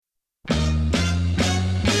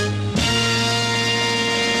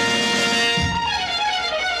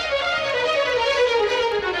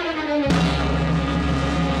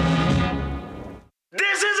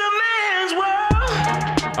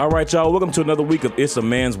right, y'all. Welcome to another week of It's a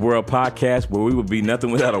Man's World podcast, where we would be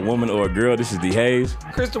nothing without a woman or a girl. This is D Hayes.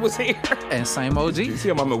 Crystal was here. And same OG. See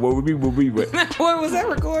how my what we but What was that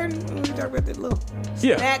recording? We talked about that little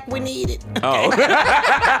snack we needed. Oh.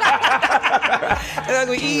 Like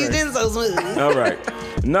we eased in so smooth. All right.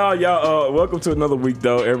 No, y'all. Welcome to another week,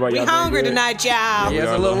 though. Everybody, We y'all hungry doing good? tonight, y'all. Yeah,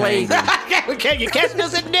 it's a little late. You're catching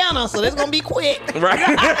us at dinner, so that's gonna be quick. Right.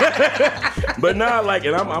 But now, like,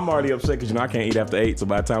 and I'm already upset because I can't eat after 8. So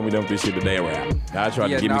by the time we done with this shit today, we're out. I tried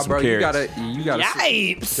to give me some bro, carrots. you gotta.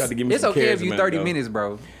 Yipes. Tried to give me It's some okay carrots if you a 30 minute ago. minutes,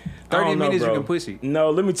 bro. I 30 don't know, minutes bro. you can push it.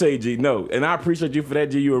 No, let me tell you, G. No, and I appreciate you for that,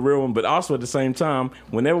 G. You a real one. But also at the same time,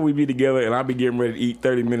 whenever we be together and I be getting ready to eat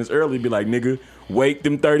 30 minutes early, be like, nigga, wait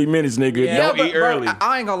them 30 minutes, nigga. Don't eat bro, early.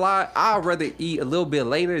 I ain't gonna lie. I'd rather eat a little bit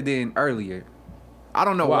later than earlier. I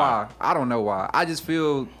don't know Why? why. I don't know why. I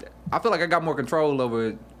feel like I got more control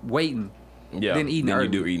over waiting than eating then early.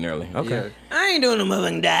 you do eating early. Okay. Yeah. I ain't doing a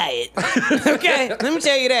motherfucking diet. Okay, let me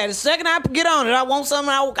tell you that. The second I get on it, I want something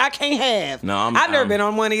I can't have. No, I've never been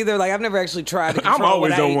on one either. Like I've never actually tried to. I'm control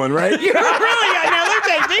always what I on eat. one, right? You're really now. Let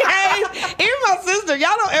me tell you, D Hayes, even my sister, y'all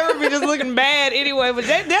don't ever be just looking bad anyway. But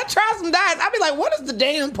they'll try some diets. I'll be like, what is the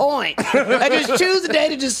damn point? I just choose a day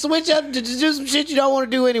to just switch up to just do some shit you don't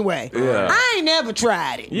want to do anyway. Yeah. I ain't never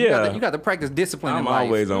tried it. Yeah. You got to practice discipline I'm in life.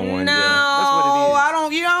 always on one. No, Yeah. That's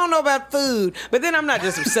what it is. I don't know about food. But then I'm not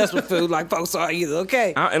just obsessed with food like folks are either,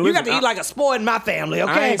 okay? And You listen, got to eat like a spoiled in my family,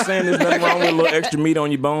 okay? I ain't saying there's nothing wrong with a little extra meat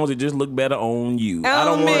on your bones. It just look better on you. I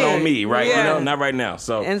don't On want it me. on me, right? Yeah. You know, not right now.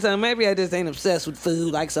 So And so maybe I just ain't obsessed with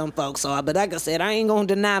food like some folks are. But like I said, I ain't going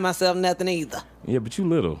to deny myself nothing either. yeah, but you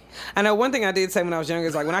little. I know one thing I did say when I was younger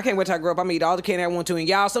is like, when I can't wait till I grow up, I'm going to eat all the candy I want to. And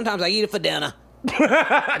y'all, sometimes I eat it for dinner.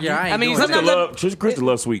 Yeah, I mean, ain't doing sometimes that. Krista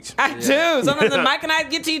loves sweets. I do. Sometimes Mike and I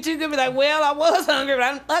get to you too good, be like, well, I was hungry, but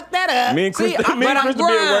I fucked that up. Me and Krista, See, but I'm be at work.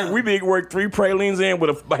 grown. We be at work 3 pralines in with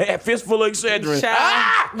a fistful of Excedrin.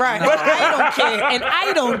 Child. Right. And I don't care. And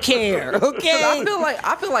I don't care. Okay.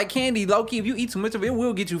 I feel like candy, low key. If you eat too much of it, it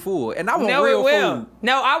will get you full. And I want No, real it will. food.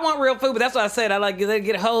 No, I want real food, but that's what I said. I like let it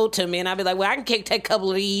get a hold to me, and I'll be like, well, I can take a couple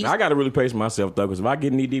of these. I gotta really pace myself though, because if I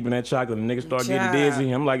get knee deep in that chocolate and niggas start getting Child.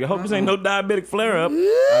 dizzy, I'm like, I hope this ain't no diabetic flare up. I mean,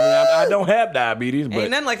 I don't have diabetes, but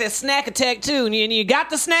Ain't nothing like that snack attack too. And you got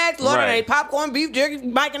the snacks, Lord, Right. popcorn, beef jerky,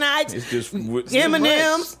 Mike and Ike's, it's just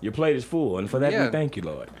M&Ms. Your plate is full, and for that, Yeah. we thank you,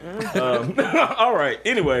 Lord. All right.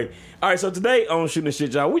 Anyway, all right. So today on Shooting the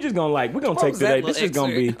Shit, y'all, we're gonna take today. This is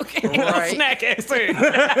gonna be. okay. Right. Snack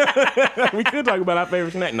excerpt. We could talk about our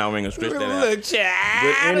favorite snack. No, we ain't gonna stretch that out. Look,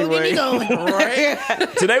 child, anyway. don't get me going.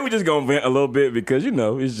 Right? Today we just gonna vent a little bit because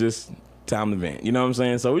it's just time to vent. You know what I'm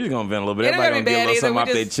saying? So we just gonna vent a little bit. It ain't Everybody gotta gonna be get a little bad something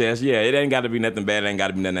either. off their chest. Yeah, it ain't got to be nothing bad. It ain't got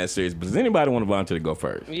to be nothing that serious. But does anybody want to volunteer to go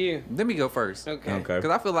first? Yeah. Let me go first. Okay. Okay. Because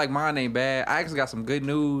I feel like mine ain't bad. I actually got some good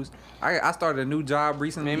news. I started a new job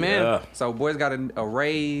recently. Amen. Yeah. So boys got a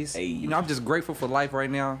raise. Hey. You know, I'm just grateful for life right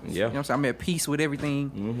now. Yeah. You know what I'm saying? I'm at peace with everything.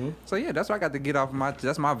 Mm-hmm. So yeah, that's what I got to get off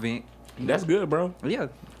that's my vent. That's good, bro. Yeah.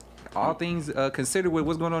 All things considered with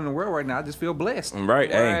what's going on in the world right now, I just feel blessed. Right. Right.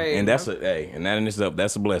 Hey, and that's and that in itself,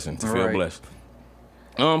 that's a blessing to feel Right. blessed.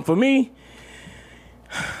 For me.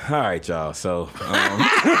 All right, y'all. So,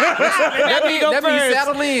 Let me go That means first.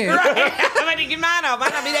 settle in. Right. I'm going to get mine off.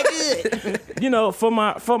 Might not be that good.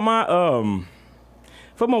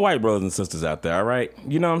 for my white brothers and sisters out there, all right?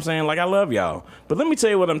 You know what I'm saying? Like, I love y'all. But let me tell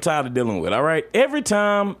you what I'm tired of dealing with, all right? Every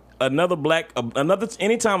time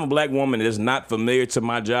anytime a black woman that is not familiar to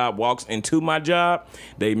my job walks into my job,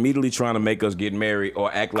 they immediately trying to make us get married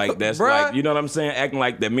or act like that's Bruh. like, you know what I'm saying? Acting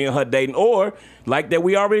like that me and her dating or like that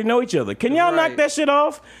we already know each other. Can y'all knock Right. that shit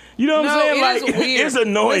off? You know what I'm saying? it Like, is weird. it's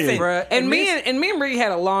annoying. Listen, Bruh. and me and Bree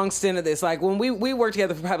had a long stint of this. Like when we worked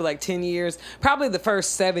together for probably like 10 years, probably the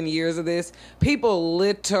first 7 years of this, people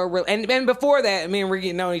literally and before that, me and Bree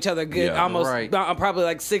had known each other good Yeah. almost Right. probably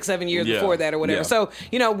like 6-7 years Yeah. before that or whatever. Yeah. So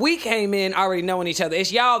we came in already knowing each other.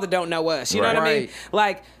 It's y'all that don't know us. You know Right. what I mean? Right.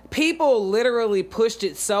 Like. People literally pushed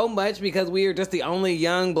it so much because we are just the only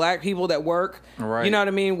young black people that work. Right. You know what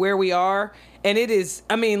I mean? Where we are. And it is,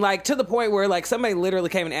 I mean, like, to the point where, like, somebody literally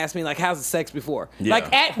came and asked me, like, how's the sex before? Yeah.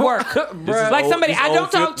 Like, at work. This is Like, old- somebody this I old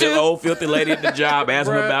don't talk The to. old filthy lady at the job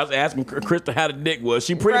asking Bruh. Krista how the dick was.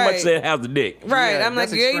 She pretty Right. much said, how's the dick? Right. Yeah, I'm like,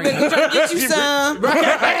 that's yeah, you better extreme. go try to get you some.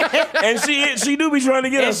 And she do be trying to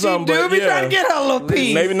get her And she some, do but be yeah. trying to get her a little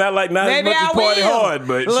piece. Maybe not as Maybe much as I party will. hard,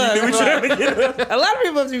 but Look, she do be trying to get her. A lot of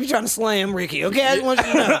people be trying to slam Ricky, okay? I just want you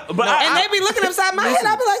to know. But and they be looking upside my head.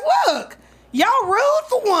 I be like, look, y'all rude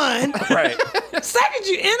for one. Right. Second,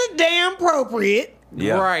 you inappropriate.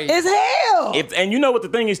 Yeah. Right. It's hell. And you know what the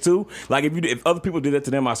thing is too? Like if other people did that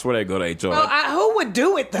to them, I swear they'd go to HR. Well, who would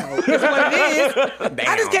do it though? Is what it is.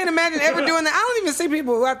 I just can't imagine ever doing that. I don't even see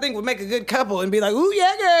people who I think would make a good couple and be like, "Ooh,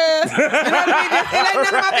 yeah, girl." You know what I mean? It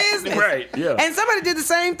ain't none of my business. Right, yeah. And somebody did the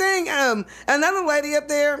same thing. Another lady up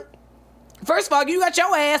there. First of all, you got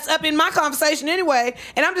your ass up in my conversation anyway,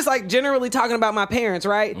 and I'm just like generally talking about my parents,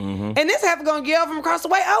 right? Mm-hmm. And this happened going to yell from across the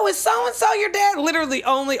way. Oh, it's so and so your dad? Literally, the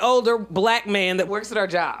only older black man that works at our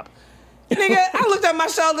job. Nigga, I looked at my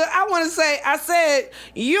shoulder. I said,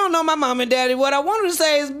 you don't know my mom and daddy. What I wanted to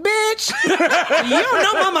say is, bitch, you don't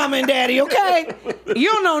know my mom and daddy, okay? You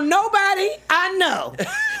don't know nobody I know.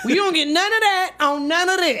 You don't get none of that on none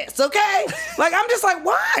of this, okay? Like, I'm just like,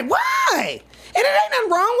 why? And it ain't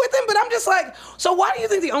nothing wrong with him, but I'm just like, so why do you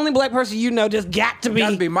think the only black person you know just got to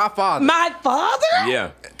be my father? My father?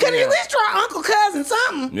 Yeah. Could he at least try uncle, cousin,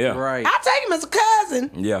 something? Yeah. Right. I'll take him as a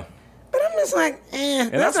cousin. Yeah. But I'm just like,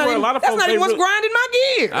 that's where a lot of folks, that's not even what's really, grinding my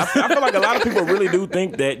gears. I feel like a lot of people really do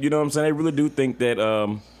think that, you know what I'm saying? They really do think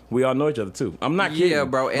that we all know each other too. I'm not kidding. Yeah,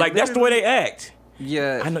 bro. And like, that's the way they act.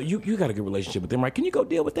 Yeah. I know you got a good relationship with them, right? Can you go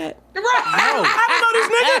deal with that? Right. No. I don't know this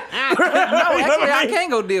nigga. Actually, I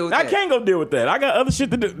can't go deal with that. I can't go deal with that. I got other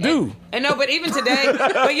shit to do. And no, but even today,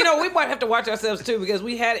 but you know, we might have to watch ourselves too, because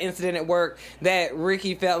we had an incident at work that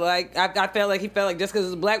Ricky felt like, I felt like he felt like just because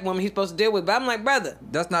it's a black woman he's supposed to deal with. But I'm like, brother,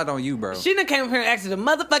 That's not on you, bro. she done came up here and acted a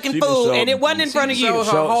motherfucking She fool, just and it wasn't in front of you. showed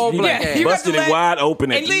her whole black ass. you got busted to it wide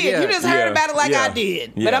open at And you. Leah, you just heard Yeah. about it like Yeah. I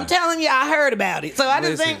did. But Yeah. I'm telling you, I heard about it. So I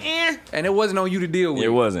just Listen, think, And it wasn't on you to deal with. It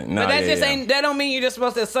wasn't. No, But that yeah, just yeah. ain't. That don't mean you're just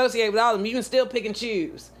supposed to associate with all of them. You can still pick and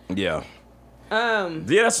choose. Yeah.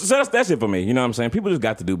 Yeah, that's it for me. You know what I'm saying? People just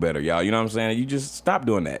got to do better, y'all. You know what I'm saying? You just stop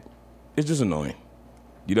doing that. It's just annoying.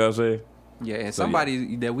 You know what I'm saying? Yeah, and So,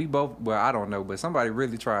 somebody that we both, well, I don't know, but somebody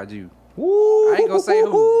really tried you. Woo, I ain't gonna say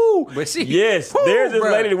who, but she. Yes, Woo, there's this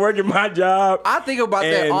bruh. lady that work at my job. I think about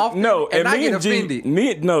that And often. no, and I me get and G, offended.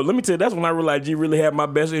 let me tell you, that's when I realized G really had my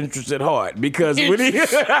best interest at heart, because when he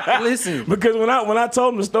Listen. because when I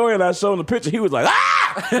told him the story and I showed him the picture, he was like,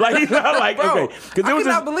 ah, like he's not like, Bro, okay, because I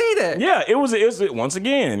cannot believe that. Yeah, it was once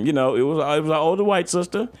again, you know, it was our older white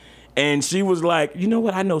sister. And she was like, you know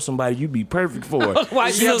what? I know somebody you'd be perfect for.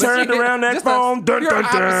 White She sister. turned around that Just phone. Dun, pure dun,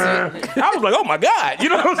 dun. opposite. I was like, oh my God. You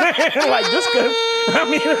know what I'm saying? Like, just because, I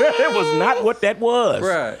mean, it was not what that was.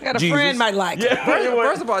 Bruh. Got a Jesus. friend might like it. Yeah.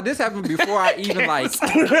 First of all, this happened before I even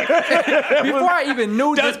before I even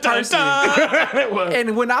knew this person.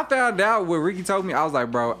 And when I found out what Ricky told me, I was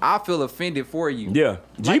like, bro, I feel offended for you. Yeah.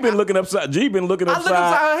 G been looking upside. I look upside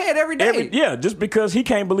her head every day. Yeah, just because he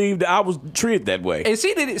can't believe that I was treated that way. And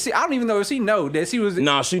she did it. See, I don't even know if she know that she was.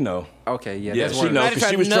 Nah, she know. Okay, yeah, Yeah, that's she one. knows Might have because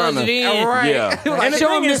she tried was to trying nose to. it in. Right. Yeah. Like, And the show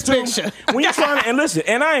thing him is, this too, picture. when you're trying to, and listen,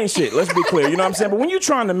 and I ain't shit, let's be clear, you know what I'm saying? But when you're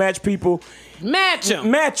trying to match people, Match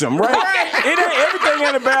him. match them, right? It ain't everything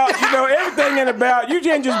ain't about, everything ain't about, you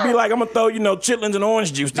can't just be like, I'm gonna throw, chitlins and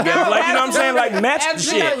orange juice together. Like, you know what I'm saying? Like, match the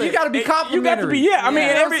shit. Absolutely. You gotta be You got to be, complimentary. yeah. I mean,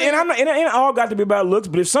 Yeah. and I'm not, it ain't all got to be about looks,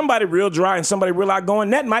 but if somebody real dry and somebody real outgoing,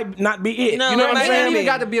 that might not be it. No, you know what I'm it It might ain't saying? even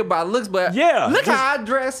got to be about looks, but Yeah, look just- how I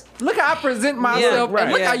dress, look how I present myself, right.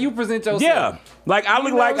 and look Yeah. how you present yourself. Yeah. Like I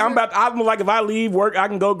look know like what I'm I'm like if I leave work, I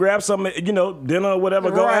can go grab something, dinner or whatever,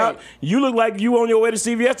 go Right. out. You look like you on your way to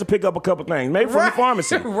CVS to pick up a couple things, maybe from the Right.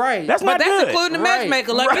 pharmacy. Right. That's But not that's good. including the Right.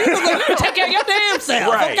 matchmaker. Like, you look like you can take care of your damn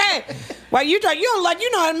self. Right. Okay. While you try, you don't like, you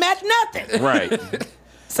know how to match nothing. Right.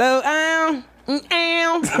 So, Yeah.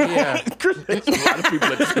 There's a lot of people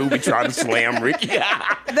at the school be trying to slam Ricky. They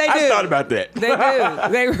I do. thought about that. They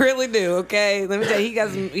do. They really do. Okay. Let me tell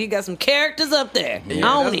you, he got some characters up there.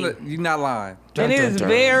 On him. You're not lying. And it is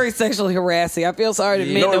very sexually harassing. I feel sorry to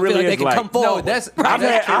men No, it don't really feel like they is can like- come No, forward. that's-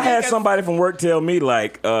 I had somebody from work tell me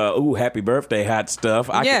like, "Ooh, happy birthday, hot stuff."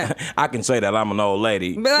 Yeah. I can say that I'm an old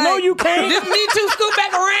lady. But like, No, you can't. Just me too. Scoot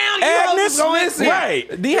back around. You Agnes, hoes going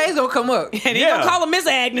right? D. Hayes gonna come up. And he Yeah. gonna call her Miss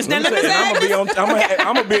Agnes. Now, I'm Miss Agnes.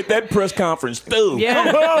 gonna be at that press conference too. Yeah,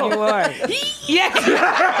 Come on. you are. Yeah.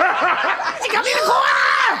 She got me in the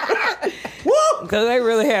corner. Woo! Because they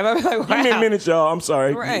really have. I'm like, wow. Give me a minute, y'all. I'm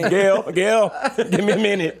sorry. Right. Gail, give me a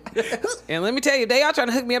minute. And let me tell you, they all trying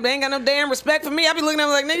to hook me up. They ain't got no damn respect for me. I be looking at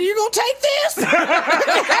them like, nigga, you gonna take this?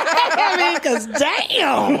 I mean, because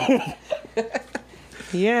damn.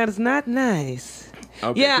 Yeah, it's not nice.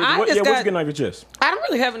 Okay. Yeah, I just what's got- getting off your chest? I don't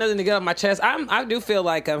really have nothing to get off my chest. I do feel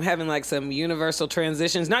like I'm having like some universal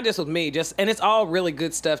transitions, not just with me, and it's all really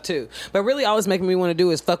good stuff too. But really, always making me want to do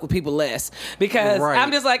is fuck with people less, because Right.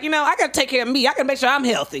 I'm just like, I gotta take care of me. I gotta make sure I'm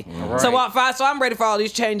healthy. Right. So I'm ready for all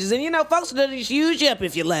these changes, and folks will just use you up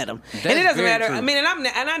if you let them. And it That's doesn't very matter. true. I mean, and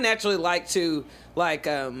I naturally like to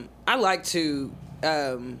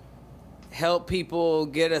help people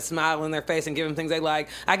get a smile on their face and give them things they like.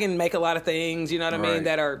 I can make a lot of things, you know what I mean,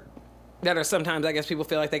 that are sometimes I guess people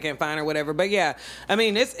feel like they can't find or whatever. But yeah, I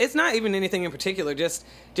mean it's not even anything in particular. Just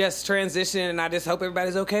transition, and I just hope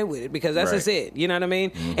everybody's okay with it because that's just it. You know what I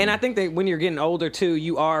mean? Mm-hmm. And I think that when you're getting older too,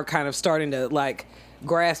 you are kind of starting to like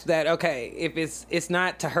grasp that okay, if it's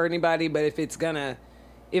not to hurt anybody, but if it's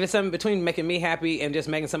something between making me happy and just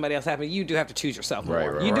making somebody else happy, you do have to choose yourself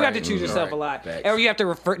more. Right, you do have to choose yourself a lot. Facts. Or you have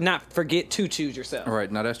to not forget to choose yourself. Right,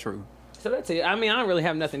 no, that's true. So that's it. I mean, I don't really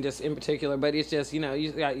have nothing just in particular, but it's just,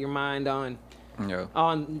 you got your mind on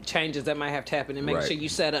changes that might have to happen and making sure you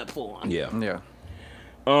set up for them. Yeah.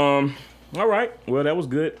 All right. Well, that was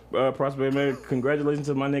good. Prospect, man. Congratulations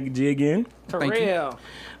to my nigga G again. Thank real.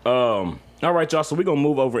 You. All right, y'all. So we're going to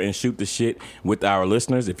move over and shoot the shit with our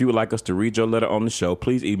listeners. If you would like us to read your letter on the show,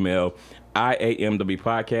 please email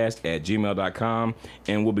iamwpodcast@gmail.com,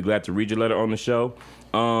 and we'll be glad to read your letter on the show.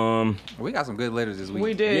 We got some good letters this week.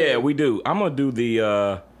 We did. Yeah, we do. I'm going to do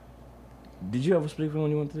the... Did you have a speaker one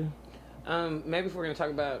you want to do? Maybe if we're going to talk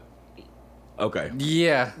about... Okay.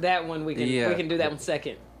 Yeah. That one, we can do that one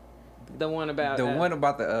second. The one about the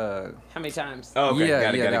how many times? Oh, okay.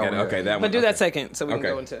 Got it. Okay, that one. But do that second so we can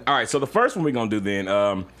go into. All right, so the first one we're going to do then,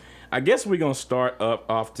 I guess we're going to start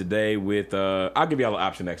off today with, I'll give y'all an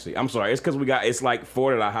option actually. I'm sorry, it's because it's like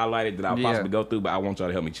 4 that I highlighted that I'll possibly go through, but I want y'all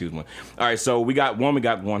to help me choose one. All right, so we got one,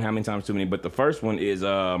 how many times too many, but the first one is,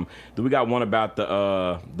 we got one about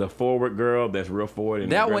the forward girl that's real forward.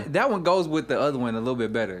 And that one goes with the other one a little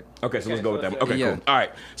bit better. Okay, so let's go with that one. Okay, cool. All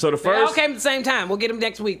right, so the first. They all came at the same time. We'll get them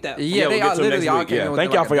next week though. Yeah, we'll get literally all came in.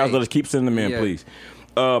 Thank y'all for y'all letters. Keep sending them in, please.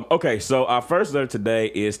 Okay, so our first letter today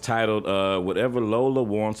is titled "Whatever Lola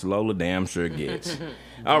Wants, Lola Damn Sure Gets."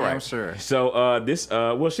 All right, I'm sure. So this,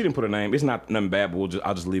 well, she didn't put her name. It's not nothing bad, but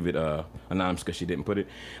I'll just leave it anonymous because she didn't put it.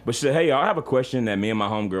 But she said, "Hey, y'all, I have a question that me and my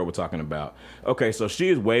homegirl were talking about. Okay, so she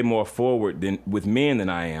is way more forward with men than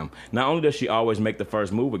I am. Not only does she always make the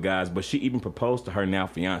first move with guys, but she even proposed to her now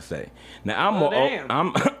fiance. Now I'm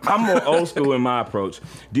more old school in my approach.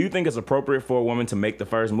 Do you think it's appropriate for a woman to make the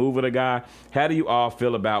first move with a guy? How do you all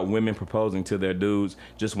feel about women proposing to their dudes?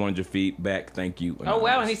 Just wanted your feedback. Thank you." Oh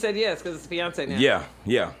wow, and he said yes because it's fiance now.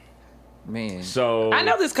 Yeah. Man. So I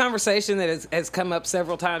know this conversation that has come up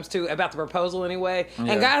several times too about the proposal anyway,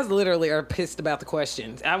 and guys literally are pissed about the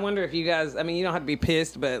questions. I wonder if you guys, I mean, you don't have to be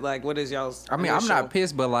pissed, but like, what is y'all's? I mean, I'm not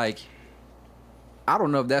pissed, but like, I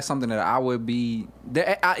don't know if that's something that I would be.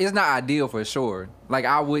 It's not ideal for sure. Like,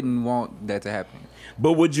 I wouldn't want that to happen.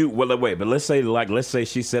 But would you? Well, wait. But let's say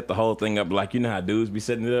she set the whole thing up. Like, you know how dudes be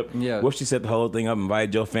setting it up. Yeah. What if she set the whole thing up,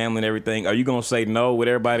 invited your family and everything? Are you gonna say no with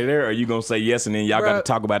everybody there, or are you gonna say yes and then y'all got to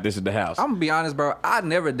talk about this at the house? I'm gonna be honest, bro. I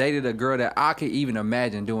never dated a girl that I could even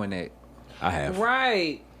imagine doing that. I have.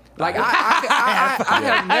 Right. Like I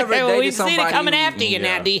have never dated somebody. We've seen it coming after you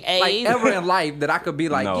now, D-Hayes. Like ever in life that I could be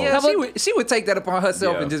like, she would take that upon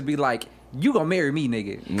herself and just be like, you gonna marry me,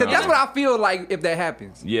 nigga. Because that's what I feel like if that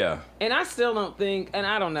happens. Yeah. And I still don't think, and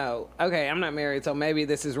I don't know. Okay, I'm not married, so maybe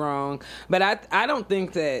this is wrong. But I don't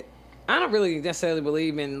think that, I don't really necessarily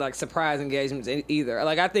believe in like surprise engagements either.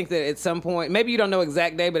 Like I think that at some point, maybe you don't know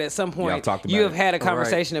exact day, but at some point you have had a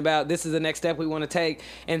conversation about this is the next step we want to take.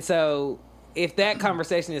 And so if that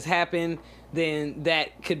conversation has happened, then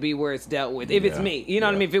that could be where it's dealt with. If it's me, you know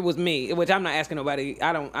what I mean? If it was me, which I'm not asking nobody,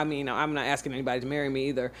 I'm not asking anybody to marry me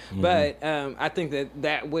either. Mm-hmm. But I think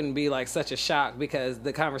that wouldn't be like such a shock because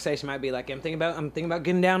the conversation might be like, I'm thinking about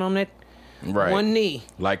getting down on it. Right. One knee.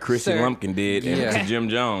 Like Chrissy Lumpkin did to Jim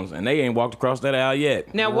Jones. And they ain't walked across that aisle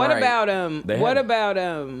yet. Now what about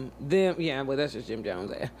them? Yeah, well that's just Jim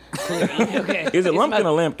Jones. Okay. Is it Lumpkin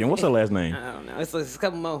or Lampkin? What's her last name? I don't know. It's a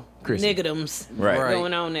couple more Chrissy. niggadums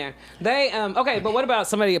going on there. They okay, but what about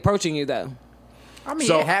somebody approaching you though? I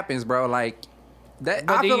mean it happens, bro. Like that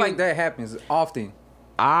I feel like that happens often.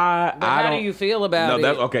 How do you feel about it?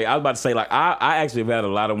 Okay, I was about to say, like, I actually have had a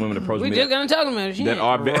lot of women approach me. We just gonna talk about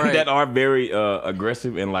it. That are very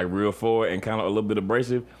aggressive and like real forward and kind of a little bit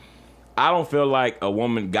abrasive. I don't feel like a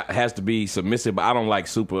woman has to be submissive, but I don't like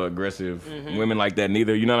super aggressive women like that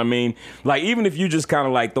neither. You know what I mean? Like, even if you just kind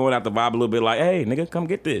of like throwing out the vibe a little bit, like, hey, nigga, come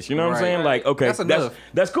get this. You know what I'm saying? Like, okay,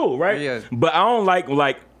 that's cool, right? Yeah. But I don't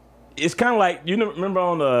like. It's kind of like, you know, remember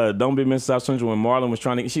on Don't Be Mrs. South Central when Marlon was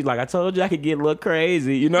trying to, she's like, I told you I could get a little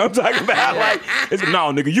crazy. You know what I'm talking about? Like, it's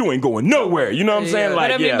no, nigga, you ain't going nowhere. You know what I'm saying?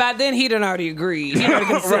 Like, but I mean, by then he done already agreed. He already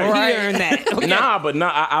considered he earned that. Okay.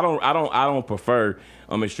 I don't prefer.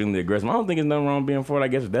 I'm extremely aggressive. I don't think there's nothing wrong being forward. I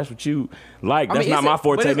guess if that's what you like, that's not my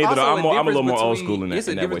forte neither. I'm a little more old school in that. It's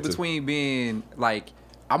a difference between being like,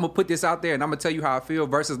 I'm gonna put this out there and I'm gonna tell you how I feel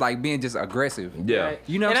versus like being just aggressive. Yeah. Right.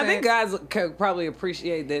 You know what and I'm I think guys could probably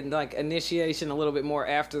appreciate that, like, initiation a little bit more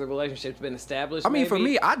after the relationship's been established. I mean, for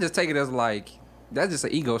maybe. me, I just take it as like that's just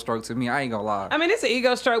an ego stroke to me. I ain't gonna lie. I mean, it's an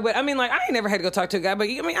ego stroke, but I mean, like, I ain't never had to go talk to a guy, but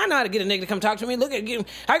I mean, I know how to get a nigga to come talk to me. Look at you. All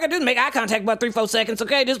I gotta do is make eye contact about 3-4 seconds,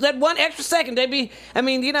 okay? Just that one extra second. They be, I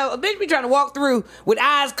mean, you know, a bitch be trying to walk through with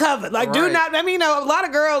eyes covered. Like, do Right. not, I mean, you know, a lot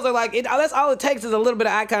of girls are like, that's all it takes is a little bit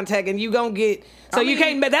of eye contact, and you gonna get. So I you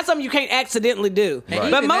mean- can't. That's something you can't accidentally do. Right. But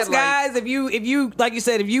Even most that, like- guys, if you like you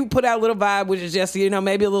said, if you put out a little vibe, which is just, you know,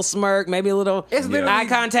 maybe a little smirk, maybe a little It's literally- eye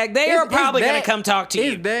contact, they are probably gonna come talk to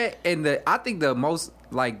you. Is that and I think the most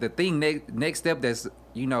like the thing next step that's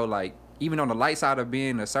you know like even on the light side of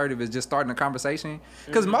being assertive is just starting a conversation.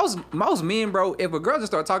 Because most men, bro, if a girl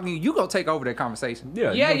just start talking to you, you gonna take over that conversation.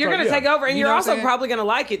 Yeah, Yeah, you're gonna take over, and You you're know what I'm also saying? probably gonna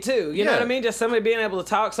like it too. You know Yeah. what I mean? Just somebody being able to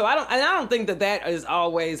talk. So I don't think that is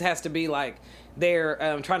always has to be like they're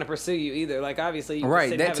trying to pursue you either. Like obviously, you Right,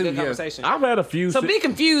 can sit that and have a too, good yeah. conversation. I've had a few. So be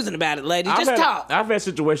confusing about it, ladies. Just talk. I've had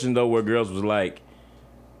situations though where girls was like,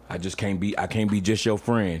 I can't be just your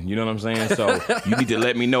friend. You know what I'm saying? So you need to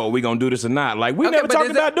let me know are we gonna do this or not. Like we Okay, never but talked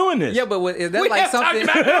is that- about doing this. Yeah, but is that We like have talked something?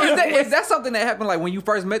 about doing Is that something that happened like when you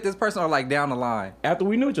first met this person or like down the line? After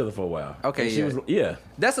we knew each other for a while. Okay, And she yeah. was, yeah.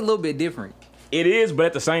 That's a little bit different. It is, but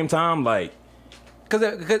at the same time, like, Cause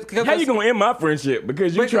how you gonna end my friendship?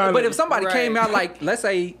 Because you trying But to. if somebody Right. came out like, let's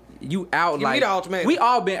say you out me like the ultimatum. we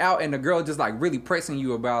all been out and the girl just like really pressing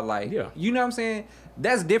you about like, Yeah. you know what I'm saying?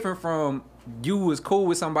 That's different from you was cool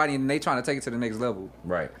with somebody and they trying to take it to the next level.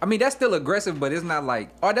 Right. I mean that's still aggressive, but it's not like,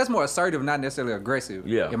 or that's more assertive, not necessarily aggressive.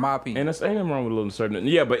 Yeah, in my opinion. and there's ain't nothing wrong with a little certain.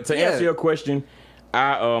 Yeah, but to Yeah. answer your question,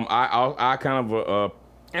 I kind of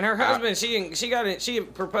And her husband, she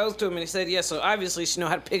proposed to him, and he said yes. So obviously, she know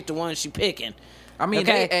how to pick the one she picking. I mean,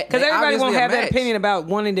 Okay, they because everybody won't obviously a have that match. opinion about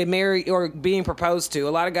wanting to marry or being proposed to.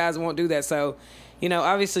 A lot of guys won't do that. So, you know,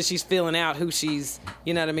 obviously she's feeling out who she's,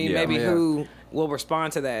 you know what I mean? Yeah. Maybe Yeah. who will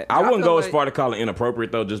respond to that. I wouldn't feel go as like- far to call it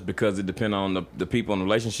inappropriate though, just because it depends on the people in the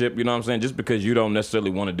relationship. You know what I'm saying? Just because you don't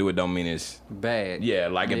necessarily want to do it, don't mean it's Bad. yeah.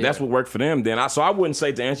 Like if Yeah. that's what worked for them, then I wouldn't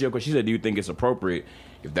say to answer your question. She said, "Do you think it's appropriate?"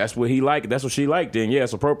 If that's what he liked, that's what she liked, then yeah,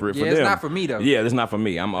 it's appropriate for Yeah, them. it's not for me, though. Yeah, it's not for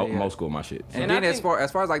me. I'm Yeah. old school with my shit. So. And, And then I as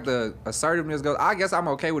think- far as like the assertiveness goes, I guess I'm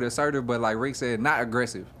okay with assertive, but like Rick said, not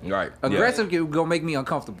aggressive. Right. Aggressive can go make me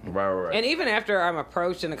uncomfortable. Yeah. Right. And even after I'm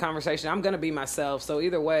approached in the conversation, I'm going to be myself. So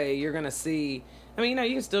either way, you're going to see. I mean, you know,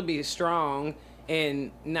 you can still be strong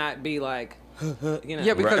and not be like, you know.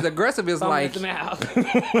 Yeah, because Right. aggressive is foaming like, at the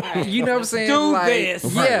mouth. you know what I'm saying? Do like,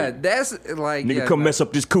 this. Yeah, that's like, Nigga, yeah, come no. mess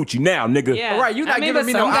up this coochie now, nigga. Yeah. Right, you not I mean, giving but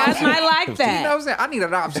me some no guys option. might like You know that. what I'm saying? I need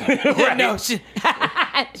an option. Yeah, no,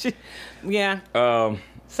 yeah. Um.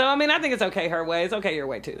 So I mean, I think it's okay her way. It's okay your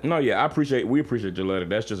way too. No, yeah, we appreciate your letter.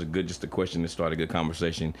 That's just a question to start a good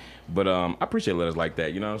conversation. But I appreciate letters like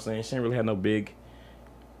that. You know what I'm saying? She ain't really had no big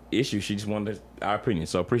issue. She just wanted our opinion.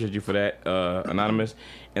 So I appreciate you for that, anonymous.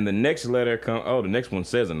 And the next letter the next one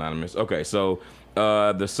says anonymous. Okay, so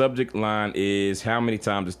the subject line is how many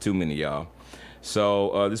times is too many, y'all?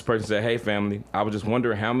 So this person said, "Hey family, I was just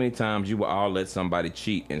wondering how many times you will all let somebody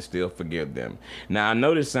cheat and still forgive them." Now I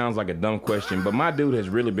know this sounds like a dumb question, but my dude has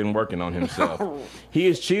really been working on himself. He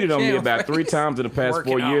has cheated on me about 3 times in the past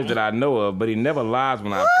Working 4 years on. that I know of, but he never lies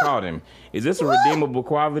when I've caught him. Is this a redeemable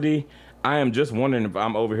quality? I am just wondering if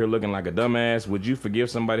I'm over here looking like a dumbass. Would you forgive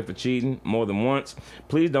somebody for cheating more than once?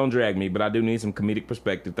 Please don't drag me, but I do need some comedic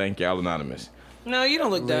perspective. Thank y'all, anonymous. No, you don't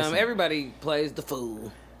look dumb. Listen. Everybody plays the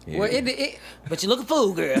fool. Yeah. Well, it But you look a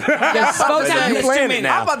fool, girl. That's 4 times. You That's playing too it many.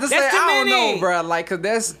 now. I'm about to say, That's too I don't many. know, bro. Like, cause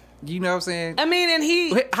that's, you know what I'm saying? I mean, and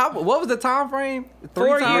he What was the time frame?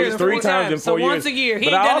 4 times? years, 3 4 times in So 4 years. once a year. He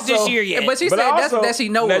But ain't I done it this also- year yet. But she But said also, that she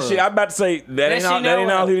know that of. shit, I'm about to say that ain't she all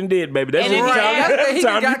know he done did, baby. That's And the if he time, asked- that's the he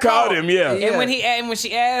time you got caught caught. him. Yeah. Yeah. And when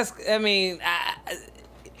she asked, I mean,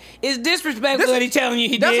 it's disrespectful that he telling you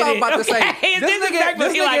he That's did what I'm it. about to say. Okay? It's disrespectful.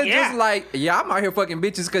 This He nigga like, just yeah. like, yeah, I'm out here fucking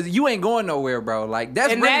bitches because you ain't going nowhere, bro. Like,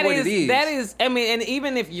 that's And really that what is, it is. that is, I mean, and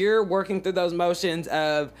even if you're working through those motions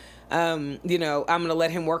of, you know, I'm gonna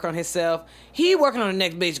let him work on himself. He working on the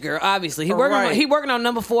next bitch, girl. Obviously, Right. he working on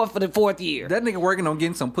number 4 for the 4th year. That nigga working on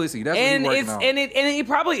getting some pussy. That's And what he it's working on. and it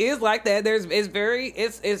probably is like that. It's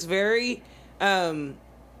very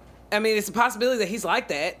I mean, it's a possibility that he's like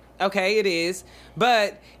that. Okay, it is.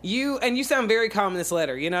 But you sound very calm in this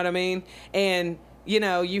letter, you know what I mean? And you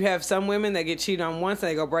know, you have some women that get cheated on once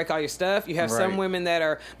and they go break all your stuff. You have some Right. women that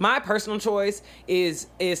are, my personal choice is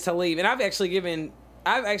to leave. And I've actually given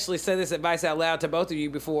I've actually said this advice out loud to both of you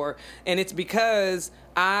before, and it's because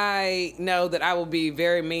I know that I will be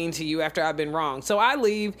very mean to you after I've been wrong. So I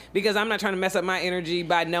leave because I'm not trying to mess up my energy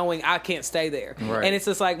by knowing I can't stay there. Right. And it's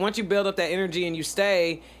just like, once you build up that energy and you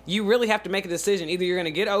stay, you really have to make a decision. Either you're going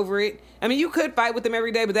to get over it. I mean, you could fight with them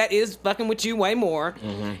every day, but that is fucking with you way more.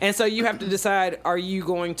 Mm-hmm. And so you have to decide, are you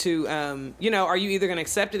going to, are you either going to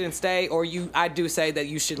accept it and stay, or I do say that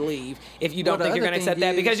you should leave if you don't think you're going to accept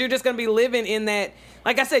that, because you're just going to be living in that.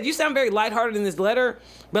 Like I said, you sound very lighthearted in this letter,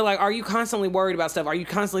 but like, are you constantly worried about stuff? Are you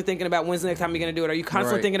constantly thinking about when's the next time you're going to do it? Are you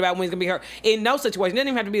constantly thinking about when's going to be hurt? In no situation, it doesn't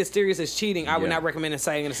even have to be as serious as cheating. I would not recommend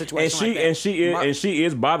saying in a situation like that. And she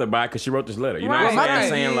is bothered by it because she wrote this letter. You know what I'm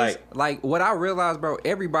saying? Like what I realized, bro,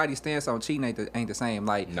 everybody's stance on cheating ain't the same.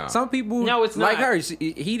 Like some people, it's not. Like her,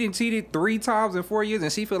 he didn't cheated 3 times in 4 years,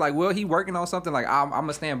 and she feel like, well, he working on something. Like I'm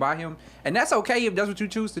gonna stand by him, and that's okay if that's what you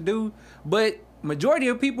choose to do. But majority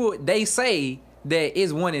of people, they say that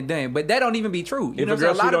it's one and done, but that don't even be true. If a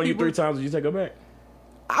girl cheat on you 3 times, you take her back?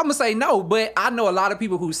 I'm gonna say no, but I know a lot of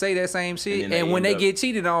people who say that same shit, and when they get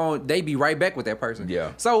cheated on, they be right back with that person.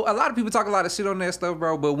 Yeah. So a lot of people talk a lot of shit on that stuff,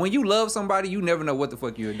 bro. But when you love somebody, you never know what the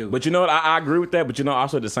fuck you'll do. But you know what? I agree with that. But you know,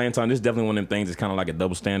 also at the same time, this is definitely one of them things that's kind of like a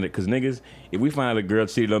double standard. Because niggas, if we find out a girl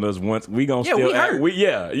cheated on us once, we gonna still we hurt.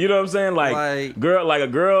 You know what I'm saying? Like a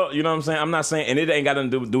girl, you know what I'm saying? I'm not saying, and it ain't got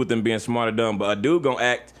nothing to do with them being smart or dumb. But a dude gonna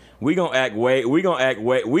act. We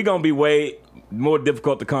gonna be way more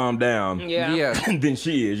difficult to calm down than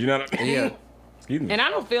she is, you know what I mean? Yeah. Excuse me. And I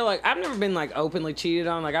don't feel like, I've never been like openly cheated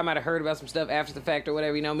on. Like I might have heard about some stuff after the fact or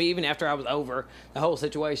whatever, me, even after I was over the whole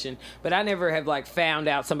situation. But I never have like found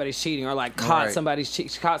out somebody's cheating or like caught somebody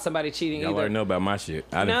cheating. Y'all either. already know about my shit.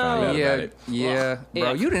 I didn't find out about it. Yeah,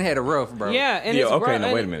 bro. You didn't had a rough, bro. Yeah, and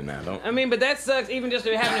wait a minute now. Don't. I mean, but that sucks even just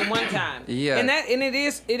to happen one time. Yeah. And it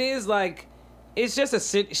is like, it's just a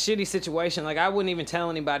shitty situation. Like I wouldn't even tell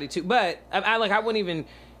anybody to, but I wouldn't even,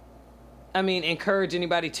 encourage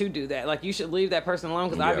anybody to do that. Like you should leave that person alone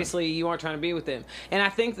because obviously you aren't trying to be with them. And I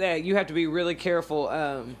think that you have to be really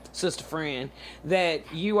careful, sister friend,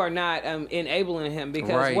 that you are not enabling him,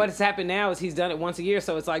 because what has happened now is he's done it once a year.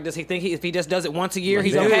 So it's like, does he think if he just does it once a year,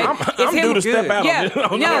 he's okay? I'm due to step out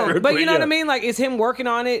on that. But you know what I mean? Like, is him working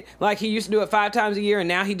on it? Like he used to do it 5 times a year, and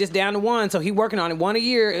now he just down to 1. So he working on it 1 a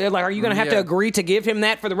year. Like, are you going to have to agree to give him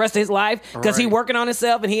that for the rest of his life because he working on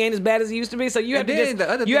himself and he ain't as bad as he used to be? So you have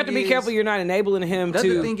to be careful. You're not enabling him to.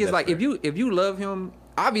 The other thing is, like, if you love him,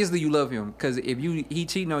 obviously you love him, because if he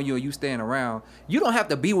cheating on you and you staying around, you don't have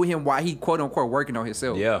to be with him while he quote unquote working on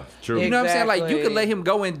himself. Yeah, true. You know what I'm saying? Like, you could let him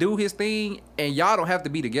go and do his thing, and y'all don't have to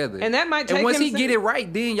be together. And that might take And once him he get it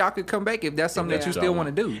right, then y'all could come back if that's something that you still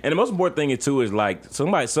want to do. And the most important thing is too is like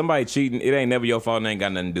somebody cheating. It ain't never your fault. And it ain't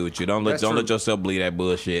got nothing to do with you. Don't let yourself bleed that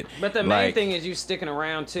bullshit. But the main thing is you sticking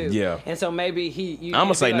around too. Yeah. And so maybe I'm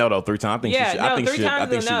gonna say no though 3 times. I think she should. I think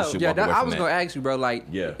 3 times she should walk away from that. I was gonna ask you, bro.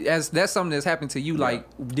 Like, as that's something that's happened to you. Like,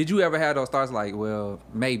 did you ever have those thoughts? Like, well,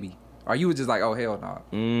 maybe, or you was just like, oh hell no.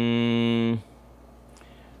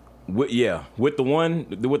 With the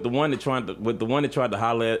one that tried to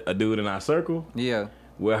holler at a dude in our circle. Yeah.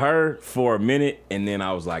 With her for a minute, and then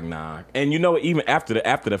I was like, nah. And you know, even after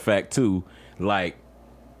the fact too, like,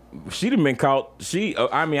 she done been caught.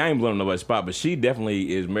 I ain't blowing nobody's spot, but she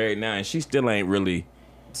definitely is married now, and she still ain't really.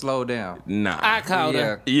 Slow down. Nah. I called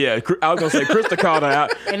her. Yeah, I was gonna say Krista called her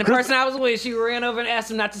out. And the person I was with, she ran over and asked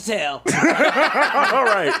him not to tell. All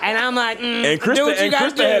right. And I'm like, and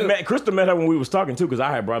Krista met her when we was talking too, because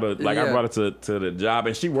I had brought her, I brought her to the job,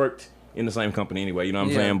 and she worked in the same company anyway, you know what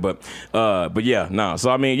I'm saying? But yeah, no. So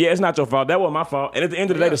I mean, it's not your fault. That wasn't my fault. And at the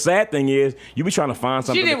end of the day, the sad thing is, you be trying to find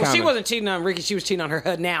something. She wasn't cheating on Ricky. She was cheating on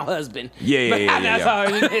her now husband. I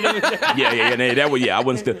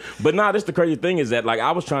wasn't still. But nah, this the crazy thing is that like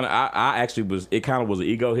I was trying to. I actually was. It kind of was an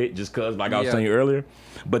ego hit just cause like I was telling you earlier.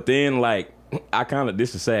 But then like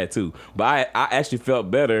this is sad too. But I actually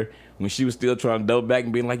felt better when she was still trying to double back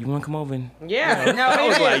and being like, you want to come over? I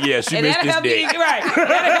was like, yeah, she missed this dick. Right.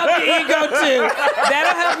 That'll help your ego too.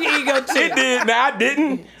 That'll help your ego too. It did. Now, I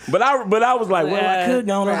didn't. But I was like, well, I could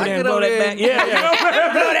go over there and blow that back. Yeah.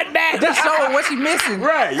 Blow that back. Just show her what she missing.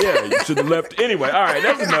 Right, yeah. You should have left. Anyway, all right,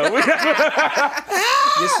 that's enough.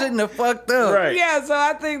 You shouldn't have fucked up. Right. Yeah, so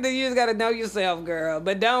I think that you just got to know yourself, girl.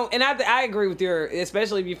 But don't, and I agree with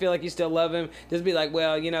especially if you feel like you still love him, just be like,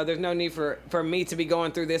 well, there's no need for me to be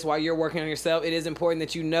going through this while you're working on yourself. It is important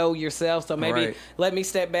that you know yourself, so maybe let me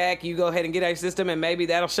step back, you go ahead and get out of your system, and maybe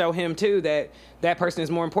that'll show him too that person is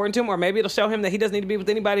more important to him, or maybe it'll show him that he doesn't need to be with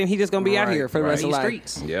anybody and he's just going to be out here for the rest of life.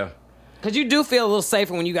 Streets. Yeah. Because you do feel a little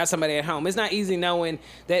safer when you got somebody at home. It's not easy knowing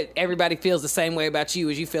that everybody feels the same way about you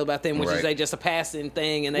as you feel about them, which is they just a passing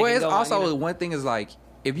thing. And they well, can it's go also on, you know? one thing is like,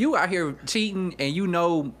 if you out here cheating and you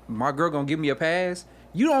know my girl gonna give me a pass,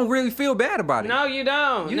 you don't really feel bad about it. No, you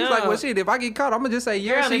don't. You just like, well, shit, if I get caught, I'm gonna just say,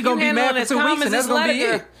 yeah, Girl, she's if gonna you be mad handle for 2 weeks, and that's gonna be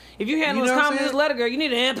it. If you handle You know as what calm I'm as this saying? letter girl, you need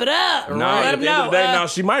to amp it up. No, Let at them the end of the know. day, no,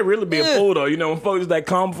 she might really be a fool though. You know, when folks is like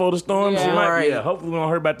calm before the storm, she Yeah. might. Right. Yeah, hopefully we don't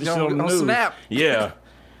hear about this shit on the Don't news. snap. Yeah.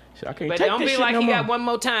 Shit, I can't But take don't this be shit like no he more. got one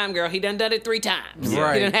more time, girl. He done it 3 times.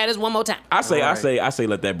 Right. He done had his one more time. I say, Right.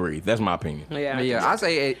 let that breathe. That's my opinion. Yeah, I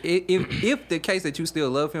say if the case that you still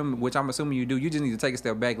love him, which I'm assuming you do, you just need to take a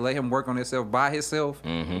step back, let him work on himself by himself.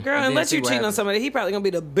 Girl, and unless then you see what cheat on happens. somebody, he probably gonna be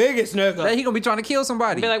the biggest nigga. That he gonna be trying to kill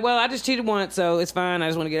somebody. Be like, well, I just cheated once, so it's fine. I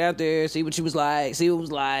just want to get out there, see what she was like, see what it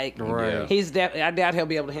was like. Right. Yeah. I doubt he'll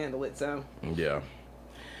be able to handle it. So Yeah.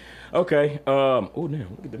 Okay. Oh damn!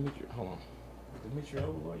 Look at Demetri. Hold on. Demetri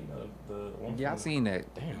Overlord. You know the one. Yeah, I seen that.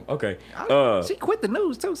 Damn. Okay. She quit the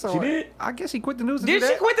news too, so She did? I guess she quit the news. To did do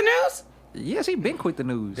she that. quit the news? Yeah, she been quit the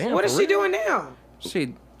news. Damn. What for is she real? doing now?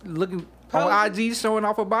 She looking How- on IG showing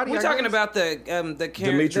off her body. We're I talking guess. about the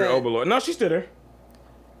Demetri Overlord. No, she's still there.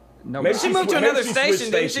 No, Maybe but She She moved to swi- another maybe she switched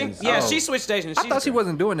station, didn't she? stations. Yeah, Oh. she switched stations. I thought she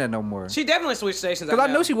wasn't doing that no more. She definitely switched stations. Because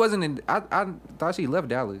I know she wasn't in. I thought she left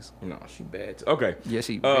Dallas. No, she bad. Too. Okay. Yeah,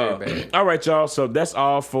 she very bad. All right, y'all. So that's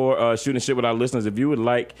all for shooting shit with our listeners. If you would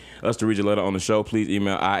like us to read your letter on the show, please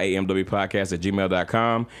email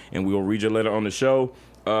iamwpodcast@gmail.com and we will read your letter on the show.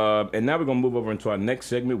 And now we're gonna move over into our next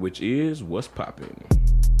segment, which is What's Poppin'.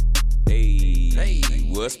 Hey,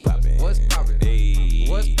 what's poppin'? What's poppin'? Hey,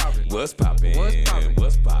 What's poppin'? What's poppin'? What's poppin'?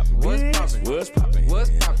 What's poppin'? What's bitch? poppin'? What's poppin'? What's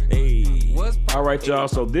poppin'? Hey. What's poppin'? All right, y'all.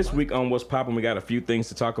 So this week on What's Poppin', we got a few things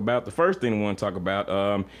to talk about. The first thing we want to talk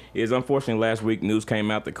about is, unfortunately, last week news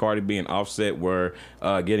came out that Cardi B and Offset were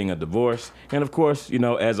getting a divorce. And, of course, you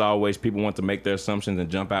know, as always, people want to make their assumptions and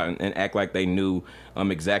jump out and act like they knew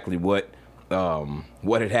exactly what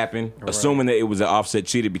had happened, assuming that it was an Offset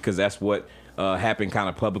cheated because that's what happened kind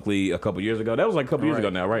of publicly a couple years ago. That was like a couple years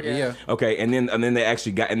ago now, right? Yeah. Okay, and then they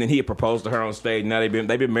actually got, and then he had proposed to her on stage. Now they've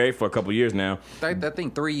been married for a couple years now. I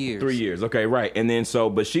think 3 years. 3 years. Okay, right. And then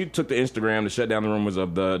but she took to Instagram to shut down the rumors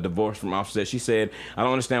of the divorce from Offset. She said, I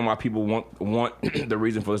don't understand why people want the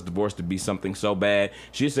reason for this divorce to be something so bad.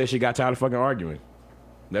 She said she got tired of fucking arguing.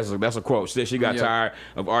 That's a quote. She said she got tired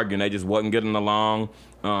of arguing. They just wasn't getting along.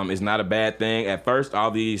 It's not a bad thing. At first,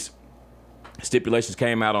 all these stipulations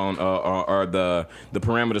came out on, or the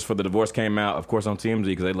parameters for the divorce came out, of course, on TMZ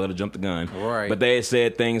because they let her jump the gun. Right. But they had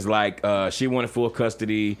said things like she wanted full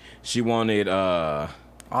custody. She wanted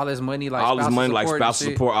All this money, like all this money, like support and spousal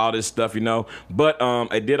shit. support, all this stuff, you know. But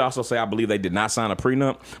it did also say, I believe they did not sign a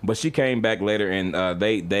prenup. But she came back later and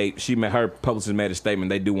her publicist made a statement.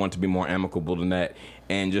 They do want to be more amicable than that,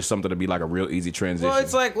 and just something to be like a real easy transition. Well,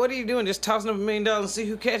 it's like, what are you doing? Just tossing up $1 million and see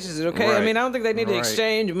who catches it, okay? Right. I mean, I don't think they need to Right.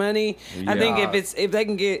 exchange money. I think Yeah. if they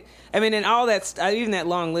can get, I mean, and all that, even that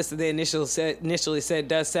long list that they initially said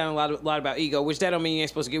does sound a lot about ego, which that don't mean you ain't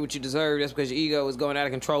supposed to get what you deserve. That's because your ego is going out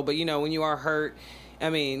of control. But, you know, when you are hurt, I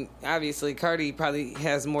mean, obviously, Cardi probably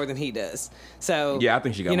has more than he does. So Yeah, I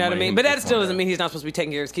think she got you know more what I than mean. him But at that this still point, doesn't yeah. mean he's not supposed to be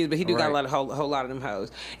taking care of his kids. But he do got Right. a whole lot of them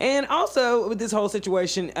hoes. And also with this whole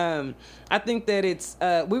situation, I think that it's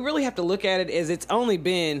we really have to look at it as it's only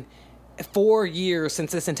been 4 years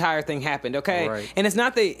since this entire thing happened, okay? Right. And it's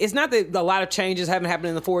not that a lot of changes haven't happened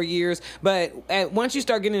in the 4 years, but once you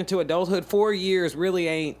start getting into adulthood, 4 years really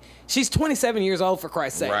ain't. She's 27 years old, for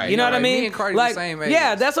Christ's sake. Right. You know what I Right. mean? Me and Cardi the like, same age.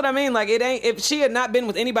 yeah, that's what I mean. Like, it ain't. If she had not been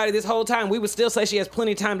with anybody this whole time, we would still say she has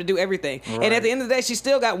plenty of time to do everything. And Right. at the end of the day, she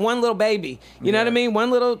still got one little baby. You know what I Yeah. mean? One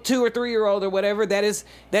little 2 or 3 year old or whatever. That's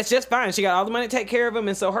just fine. She got all the money to take care of him,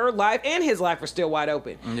 and so her life and his life are still wide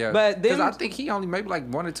open. Yeah, But then I think he only maybe like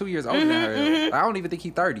 1 or 2 years older than her. I don't even think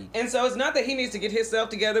he's 30. And so it's not that he needs to get himself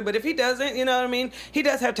together, but if he doesn't, you know what I mean? He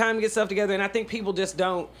does have time to get stuff together, and I think people just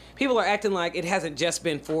don't. People are acting like it hasn't just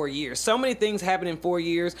been 4 years. So many things happen in 4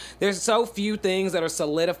 years. There's so few things that are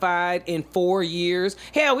solidified in 4 years.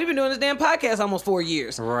 Hell, we've been doing this damn podcast almost 4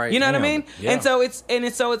 years. Right. You know what I Damn. mean? Yeah. And so it's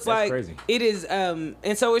like crazy. it is. And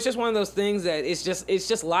so it's just one of those things that it's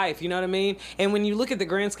just life. You know what I mean? And when you look at the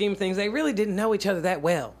grand scheme of things, they really didn't know each other that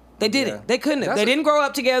well. They didn't. Yeah. They couldn't have. That's They didn't grow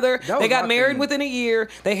up together. That They was got my married thing. within a year.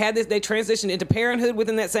 They had this. They transitioned into parenthood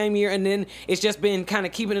within that same year, and then it's just been kind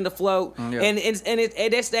of keeping it afloat. Yeah. And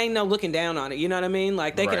it just ain't no looking down on it. You know what I mean?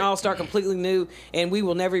 Like they can Right. all start completely new, and we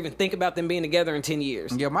will never even think about them being together in 10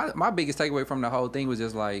 years. Yeah, my biggest takeaway from the whole thing was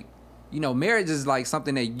just like, you know, marriage is like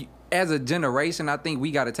something that as a generation, I think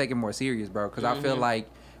we got to take it more serious, bro. Because I feel like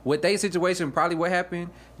with their situation, probably what happened,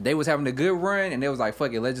 they was having a good run, and they was like,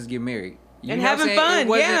 fuck it, let's just get married. You And know what I'm having saying?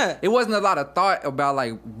 fun, It wasn't a lot of thought about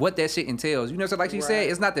like what that shit entails. You know, so like she said,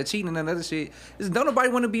 it's not the cheating and other shit. Don't nobody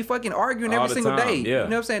want to be fucking arguing All every the single time, day. yeah. You know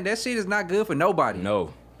what I'm saying? That shit is not good for nobody.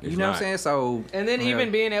 No, You know what I'm saying? So And then yeah.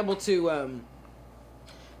 even being able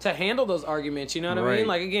to handle those arguments, you know what I mean? Right.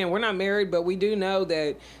 Like, again, we're not married, but we do know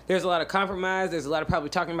that there's a lot of compromise. There's a lot of probably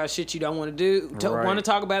talking about shit you don't want to do, Right. want to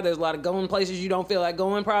talk about. There's a lot of going places you don't feel like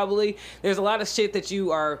going, probably. There's a lot of shit that you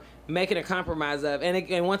are making a compromise of.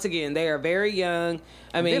 And once again, they are very young.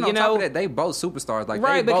 I mean, then on you top know. of that, they both superstars. Like,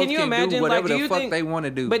 Right, they but both can you imagine, do whatever like, do you the fuck think they want to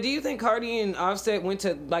do. But do you think Cardi and Offset went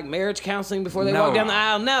to like marriage counseling before they No. walked down the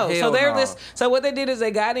aisle? No. So Hell they're no. this. So what they did is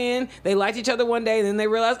they got in, they liked each other one day, and then they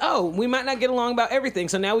realized, oh, we might not get along about everything.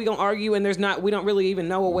 So now we gonna argue, and we don't really even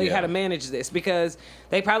know a way Yeah. how to manage this because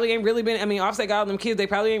they probably ain't really been. I mean, Offset got all them kids. They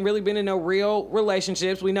probably ain't really been in no real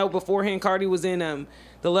relationships. We know beforehand Cardi was in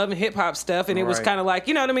the Love and Hip Hop stuff, and it was Right. kind of like,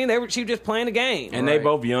 you know what I mean? She was just playing the game. And they Right.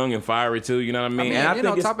 both young and fiery too. You know what I mean? I mean, and I and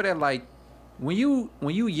think on it's, top of that, like when you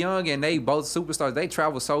young and they both superstars, they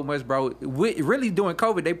travel so much, bro. Really doing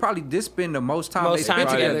COVID, they probably did spend the most time they spent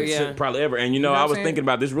together, together. yeah. Probably ever. And you know, You know I what was I'm thinking saying?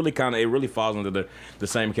 about this. Really, it really falls into the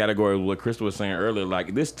same category of what Crystal was saying earlier.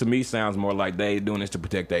 Like this to me sounds more like they doing this to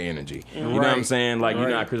protect their energy. You know what I'm Right. saying? Like you know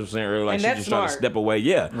how Right. Crystal was saying earlier, like And she that's just trying to smart. step away.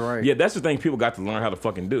 Yeah, Right. yeah. That's the thing people got to learn how to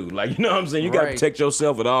fucking do. Like you know what I'm saying? You got to Right. protect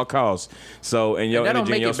yourself at all costs. So and your That don't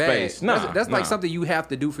energy make and your it bad. space. Nah, That's like nah. something you have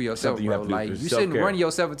to do for yourself, Something you bro. have to do. Like It's you shouldn't self-care. run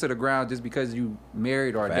yourself into the ground just because you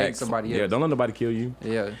married or dating Facts. somebody else. Yeah, don't let nobody kill you.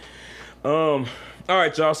 Yeah. All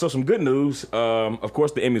right, y'all. So some good news. Of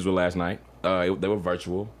course, the Emmys were last night. They were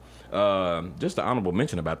virtual. Just an honorable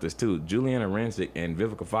mention about this too. Juliana Rancic and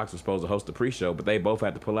Vivica Fox were supposed to host the pre-show, but they both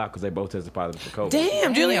had to pull out because they both tested positive for COVID.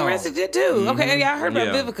 Damn, Julian Rancic did too. Okay, yeah, I heard about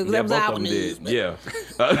Vivica because that was both our of them news. did. Yeah,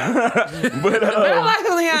 but I like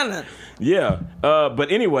Juliana. yeah.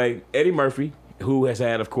 But anyway, Eddie Murphy, who has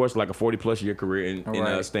had, of course, like a 40-plus year career in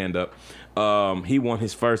Right. stand-up, he won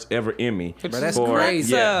his first ever Emmy. Which Bro, that's for,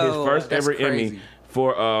 crazy. Yeah, his first That's ever crazy. Emmy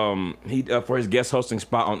for his guest hosting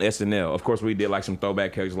spot on SNL. Of course, we did like some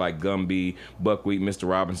throwback characters like Gumby, Buckwheat, Mr.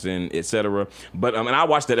 Robinson, etc. But and I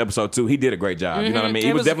watched that episode too. He did a great job. You know what I mean? It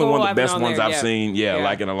He was was definitely cool one of the having best on ones there, I've yeah. seen. Yeah.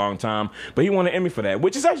 Like in a long time. But he won an Emmy for that,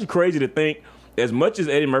 which is actually crazy to think. As much as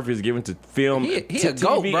Eddie Murphy is given to film, He to a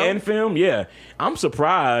goat, TV bro. and film, yeah, I'm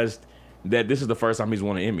surprised that this is the first time he's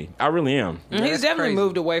won an Emmy. I really am. He's that's definitely crazy.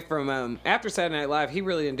 moved away from after Saturday Night Live. He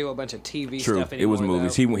really didn't do a bunch of TV True, stuff it anymore. was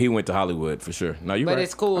movies. though. He went to Hollywood for sure. No, you But right.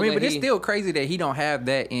 it's cool. I mean, that but it's he- still crazy that he don't have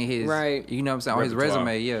that in his Right. You know what I'm saying? On his Repertoire.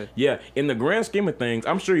 resume, yeah. Yeah, in the grand scheme of things,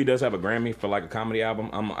 I'm sure he does have a Grammy for like a comedy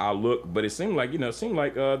album. I'll look, but it seemed like they should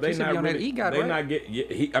not be on that really. EGOT, they right? not get.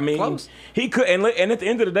 Yeah, I mean, Close. he could, and at the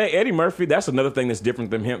end of the day, Eddie Murphy. That's another thing that's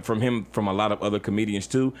different than him from a lot of other comedians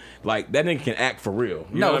too. Like that nigga can act for real.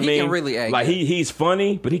 You No, know what he I mean? can really act, Like yeah. he's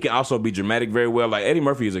funny, but he can also be dramatic very well. Like Eddie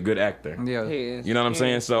Murphy is a good actor. Yeah. He is. You know what I'm He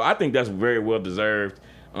saying? is. So I think that's very well deserved.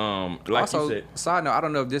 Like Also, you said. side note, I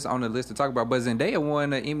don't know if this on the list to talk about, but Zendaya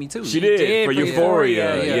won an Emmy too. She did for for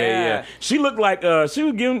Euphoria. Euphoria, Yeah. She looked like she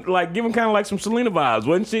was giving kind of like some Selena vibes,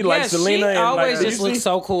 wasn't she? Like Yeah, Selena. she and always like, just did you looks see?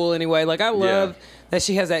 so cool anyway. Like I love Yeah. that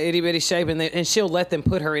she has that itty bitty shape and she'll let them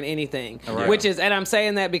put her in anything. Right. Which is, and I'm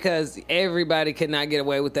saying that because everybody could not get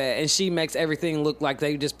away with that, and she makes everything look like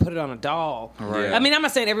they just put it on a doll. Right. Yeah. I mean, I'm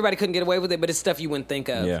not saying everybody couldn't get away with it, but it's stuff you wouldn't think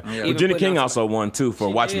of. Yeah. Yeah. Even Regina putting King on also won too for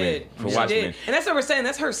She Watchmen. did. For She Watchmen. did. And that's what we're saying.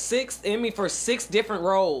 That's her 6th Emmy for 6 different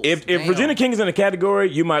roles. If Damn. Regina King is in the category,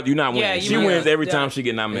 you're not winning. Yeah, you she might- wins every yeah. time she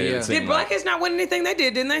get nominated. Yeah. it seems Did like. Blackish not win anything? They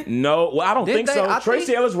did, didn't they? No, well, I don't Did think they? so. I Tracy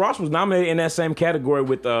think- Ellis Ross was nominated in that same category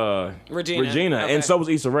with Regina. Okay. and so was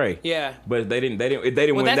Issa Rae. Yeah. but they didn't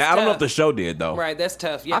Well, win that's that. I don't know tough. if the show did though. Right, that's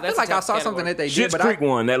tough. Yeah, I feel that's like a I tough saw category. something that they did, Schitt's but Creek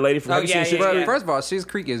won. That lady from Oh, have you yeah, seen yeah, Schitt's yeah. Creek? First of all, Schitt's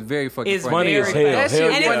Creek is very fucking It's funny. Funny as very hell. That shit Hell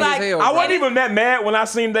is And yeah. it's funny like- as hell. I bro. wasn't even that mad when I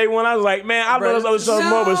seen day one. I was like, man, I Bro, love those other shows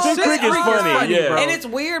more, but Schitt's Schitt's Creek is Creek is funny. funny, Yeah. bro. And it's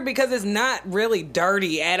weird because it's not really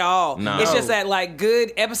dirty at all. No. It's just that like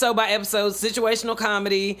good episode by episode situational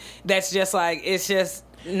comedy that's just like it's just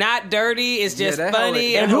not dirty. It's just that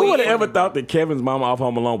funny. whole- And who would have weird. ever thought that Kevin's mama off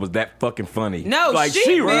Home Alone was that fucking funny? No, like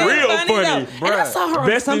she real really funny. though. And I bruh. saw her on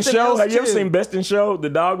Best in something Show. else Have you ever too. seen Best in Show, the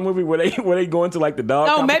dog movie where they go into like the dog?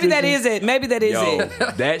 Oh, maybe that competition? is it. Maybe that is Yo,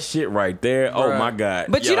 it. that shit right there. Oh Bruh. my god.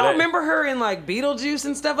 But Yo, you don't that- remember her in like Beetlejuice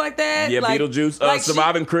and stuff like that? Yeah, like, Beetlejuice, like she-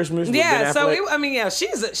 Surviving Christmas. with Yeah, Ben so Affleck. yeah,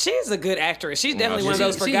 she's a good actress. She's definitely one of she-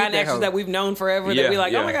 those she forgotten hit that actors hoe. that we've known forever. Yeah, That we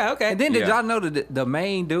like, yeah. oh my god, okay. And then did Yeah. y'all know the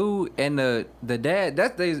main dude and the dad?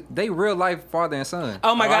 That's they real life father and son.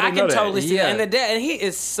 Oh my Oh, I god, I didn't can know that. totally see Yeah. that. And the dad, and he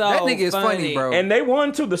is so That nigga is funny, bro. And they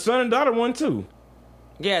won too. The son and daughter won too.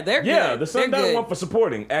 Yeah, they're Yeah, good. the son They're good. won for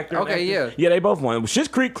supporting actor. and Okay, actress. yeah. Yeah, they both won. Schitt's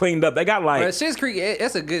Creek cleaned up. They got like. But Schitt's Creek,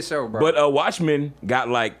 it's a good show, bro. But Watchmen got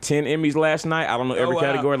like 10 Emmys last night. I don't know every wow.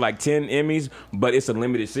 category, like 10 Emmys, but it's a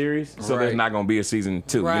limited series, so there's Right. not going to be a season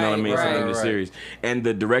 2. You know what I Right, mean? It's a right, limited right. series. And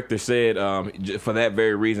the director said, for that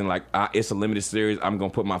very reason, like, it's a limited series, I'm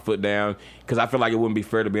going to put my foot down, because I feel like it wouldn't be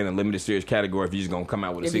fair to be in a limited series category if you're just going to come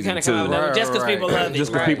out with a If you season kind of 2. come out with another, just because Right, people right. loved it.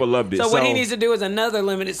 Just 'cause right. people loved it. So what he So- needs to do is another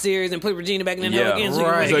limited series and put Regina back in the Yeah, again. So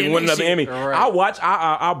right. So you you can win win another Emmy. Right.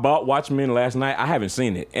 I bought Watchmen last night. I haven't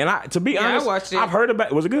seen it, and to be Yeah, I honest, watched it. I've heard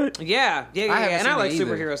about. Was it good? Yeah. I haven't And I seen like it either.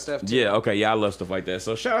 superhero stuff too. Yeah. Okay. Yeah, I love stuff like that.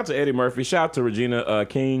 So shout out to Eddie Murphy. Shout out to Regina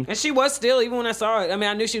King. And she was still, even when I saw it, I mean,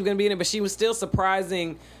 I knew she was going to be in it, but she was still a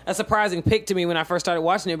surprising pick to me when I first started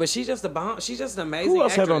watching it. But she's just a bomb. She's just an amazing Who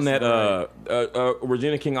else actress. had on that?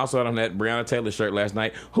 Regina King also had on that Breonna Taylor shirt last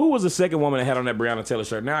night. Who was the second woman that had on that Breonna Taylor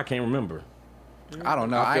shirt? Now I can't remember. I don't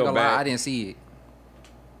know. I I ain't feel gonna bad. lie. I didn't see it.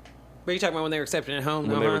 But you talking about when they were accepting at home?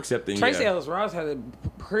 When they were accepting, Tracy yeah. Ellis Ross had the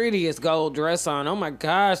prettiest gold dress on. Oh my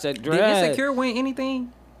gosh, that Did dress. Insecure win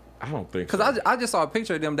anything? I don't think Because so. I just saw a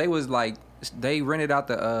picture of them. They was like, they rented out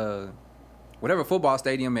the whatever football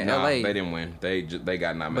stadium in Nah, L.A. they didn't win. They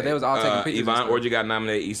got nominated. But they was all taking pictures and Yvonne stuff. Orji got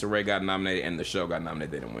nominated. Issa Rae got nominated, and the show got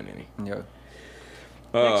nominated. They didn't win any. Yeah.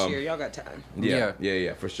 Next year, y'all got time.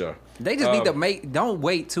 Yeah, for sure. They just need to don't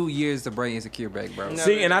wait 2 years to bring Insecure back, bro. No.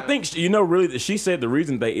 See, and I think really, she said the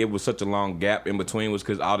reason it was such a long gap in between was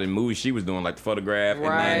because all the movies she was doing, like The Photograph and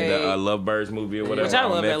then the Right. Lovebirds movie or whatever. Which I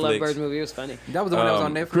on love that Netflix. Lovebirds movie. It was funny. That was the one that was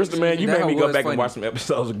on Netflix. Krista, man, you That made me one go was back funny. and watch some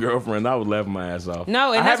episodes of Girlfriend. I was laughing my ass off.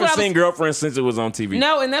 No, and I that's haven't what I seen Girlfriend since it was on TV.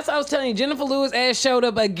 No, and that's what I was telling you. Jennifer Lewis ass showed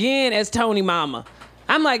up again as Tony Mama.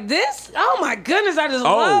 I'm like, this? Oh my goodness, I just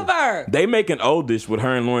love her. They making Oldish with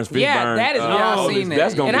her and Lawrence Fishburne. Yeah, that is Yeah, I long. seen that.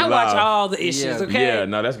 That's gonna And be I watch live. all the issues, Yeah. okay? Yeah,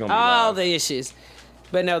 no, that's gonna be all live. the issues.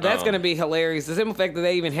 But no, that's going to be hilarious. The simple fact that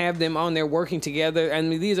they even have them on there working together. I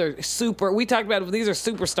mean, these are super. We talked about it. These are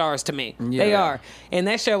superstars to me. Yeah. They are, and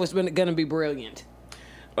that show is going to be brilliant.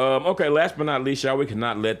 Okay, last but not least, y'all, we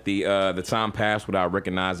cannot let the time pass without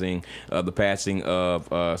recognizing the passing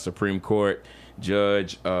of Supreme Court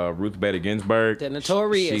Judge Ruth Bader Ginsburg. The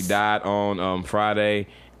notorious. She died on Friday.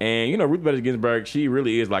 And, Ruth Bader Ginsburg, she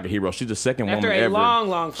really is like a hero. She's the second After woman a ever.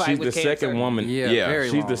 long fight She's with the cancer. second woman. Yeah, very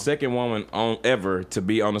she's long. the second woman ever to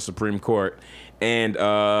be on the Supreme Court. And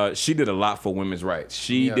she did a lot for women's rights.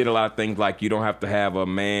 She Yeah. did a lot of things like you don't have to have a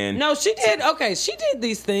man. No, she did. Okay, she did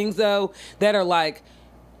these things though that are like.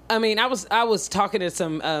 I mean, I was talking to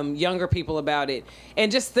some younger people about it,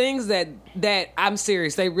 and just things that I'm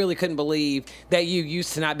serious. They really couldn't believe that you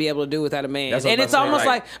used to not be able to do without a man. That's what And I'm it's saying, almost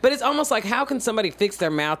right. but it's almost like how can somebody fix their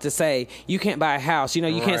mouth to say you can't buy a house? You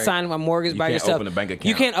can't Right. sign a mortgage by can't yourself. open a bank account.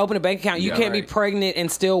 You can't open a bank account. You Yeah, can't be right. pregnant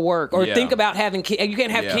and still work, or Yeah. think about having kids. You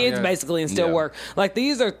can't have Yeah. kids Yeah. basically and still Yeah. work. Like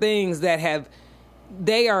these are things that have.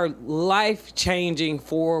 They are life changing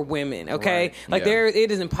for women. Okay, Right. like Yeah.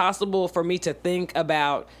 it is impossible for me to think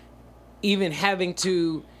about even having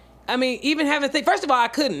to. I mean, even having to think. First of all, I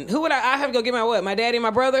couldn't. Who would I have to go get my what? My daddy and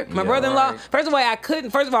my brother? My Yeah, brother-in-law? right. First of all,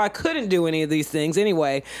 I couldn't do any of these things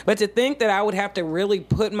anyway. But to think that I would have to really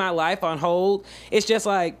put my life on hold, it's just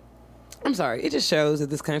like, I'm sorry. It just shows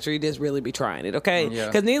that this country just really be trying it, okay? Yeah.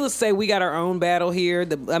 Because needless to say, we got our own battle here.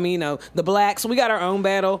 The blacks, we got our own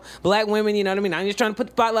battle. Black women, you know what I mean? I'm just trying to put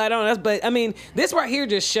the spotlight on us. But, I mean, this right here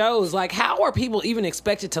just shows, like, how are people even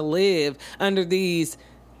expected to live under these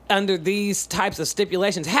types of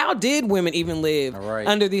stipulations? How did women even live Right.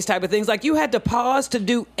 under these type of things? Like, you had to pause to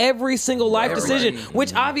do every single life Right. decision,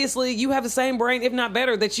 which obviously you have the same brain, if not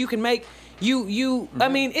better, that you can make. I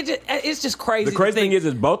mean, it's just crazy. The crazy thing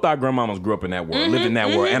is both our grandmamas grew up in that world, lived in that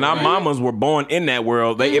world, and our mamas were born in that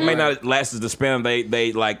world. It may not last as the span of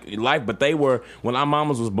they like life, but they were when our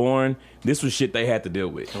mamas was born. This was shit they had to deal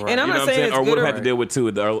with, And I'm You know not what saying it's or good would or have had to deal with too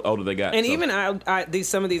the older they got. And So. even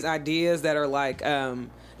some of these ideas that are like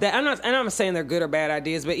that I'm not saying they're good or bad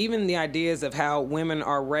ideas, but even the ideas of how women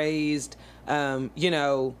are raised,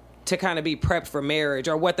 to kind of be prepped for marriage,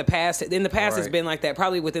 or what has Right. been like that.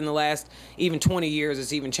 Probably within the last even 20 years,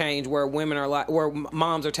 it's even changed where women are like, where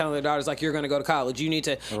moms are telling their daughters like, you're going to go to college. You need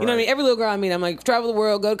to, you know what I mean? Every little girl I mean, I'm like, travel the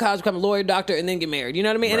world, go to college, become a lawyer, doctor, and then get married. You know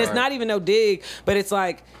what I mean? And it's Right. not even no dig, but it's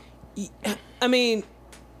like, I mean.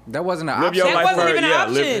 That wasn't an Live option. your That life wasn't for even an yeah,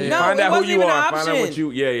 option. live, No, find it out who wasn't you even an are. Find out option. what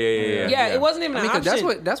you. Yeah. Yeah, it wasn't even an Because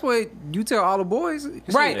option. that's what you tell all the boys.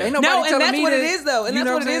 Right. Shit, ain't No, nobody and telling that's me what that, it is, though. And you that's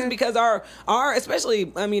know what it I'm is saying? because our especially,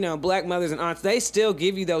 black mothers and aunts, they still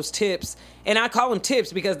give you those tips. And I call them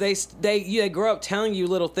tips because they grow up telling you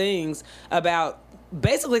little things about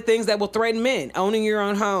basically things that will threaten men, owning your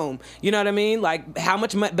own home. You know what I mean? Like how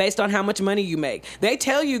much based on how much money you make. They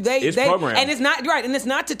tell you It's programmed. and it's not right, and it's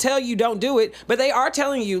not to tell you don't do it, but they are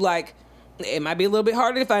telling you like it might be a little bit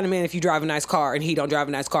harder to find a man if you drive a nice car and he don't drive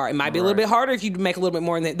a nice car. It might be a little bit harder if you make a little bit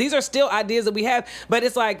more than that. These are still ideas that we have, but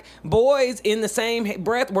it's like boys in the same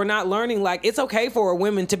breath, we're not learning like it's okay for a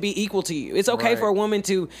woman to be equal to you. It's okay for a woman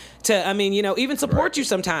to I mean, you know, even support you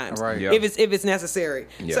sometimes if it's necessary.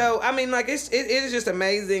 Yeah. So I mean, like it is just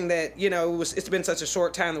amazing that, you know, it's been such a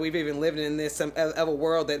short time that we've even lived in this of a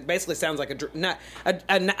world that basically sounds like I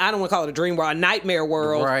don't want to call it a dream world, a nightmare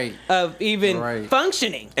world of even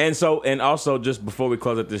functioning. And also, just before we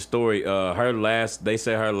close up this story, her last wish,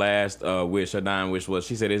 her dying wish was,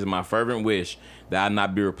 she said, "It is my fervent wish that I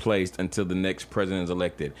not be replaced until the next president is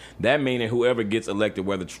elected." That meaning whoever gets elected,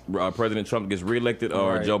 whether President Trump gets reelected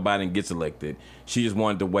or Joe Biden gets elected, she just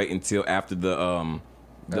wanted to wait until after the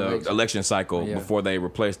election cycle before they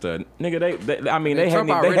replaced her. Nigga, they hadn't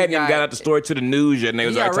even got out the story to the news yet, and they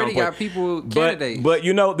was already got people candidates. But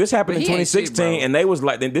you know, this happened in But he ain't 2016, shit, and they was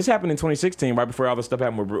like, this happened in 2016, right before all this stuff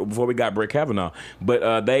happened, before we got Brett Kavanaugh.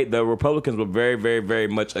 But the Republicans were very, very, very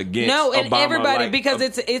much against. No, and Obama, everybody like, because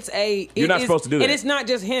you're not supposed to do that, and it's not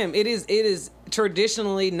just him. It is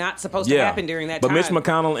traditionally not supposed to happen during that time. But Mitch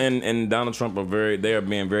McConnell and Donald Trump they are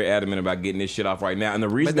being very adamant about getting this shit off right now. And the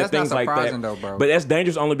reason that things like that, though, bro. But that's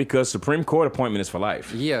dangerous only because Supreme Court appointment is for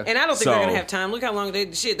life. Yeah, and I don't think they're gonna have time. Look how long they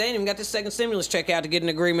ain't even got the second stimulus check out to get an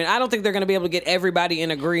agreement. I don't think they're gonna be able to get everybody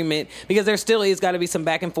in agreement because there still is got to be some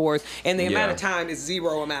back and forth, and the amount of time is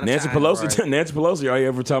zero amount of time. Nancy Pelosi, are you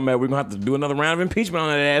ever talking about we're gonna have to do another round of impeachment on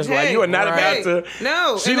that ass? Hey, like you are not about to.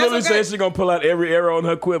 No, she literally said she's gonna pull out every arrow on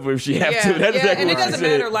her quiver if she have to. That's exactly and it what she doesn't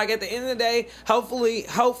said. matter. Like at the end of the day,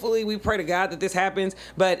 hopefully we pray to God that this happens.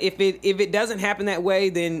 But if it doesn't happen that way,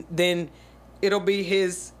 then it'll be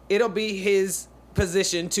his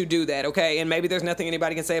position to do that. Okay, and maybe there's nothing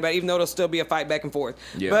anybody can say about it, even though it'll still be a fight back and forth.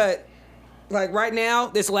 Yeah. But like right now,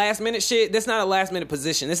 this last minute shit, that's not a last minute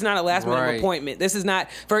position. This is not a last minute appointment. This is not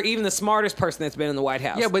for even the smartest person that's been in the White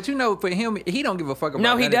House. Yeah, but you know, for him, he don't give a fuck about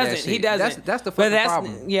No, he none of that doesn't. shit. He doesn't. That's the fucking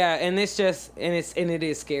problem. Yeah, and it's just and it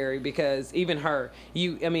is scary because even her,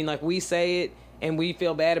 like we say it and we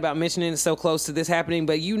feel bad about mentioning it so close to this happening,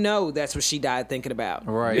 but you know that's what she died thinking about.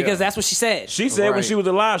 Right. Because that's what she said. She said when she was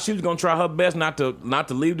alive, she was gonna try her best not to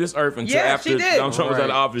leave this earth until after Donald Trump was out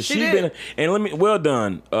of office. She did. Well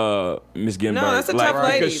done, Ms. Ginsburg. No, that's a tough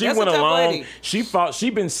lady. Because she That's went a tough along. lady. She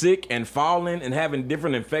been sick and falling and having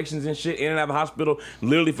different infections and shit in and out of the hospital,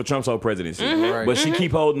 literally for Trump's whole presidency. Right. But she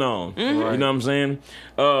keep holding on. You know what I'm saying?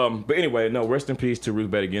 But anyway, no, rest in peace to Ruth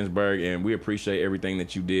Bader Ginsburg, and we appreciate everything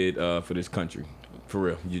that you did for this country. For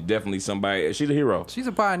real. You're definitely somebody. She's a hero. She's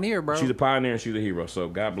a pioneer, bro. She's a pioneer and she's a hero. So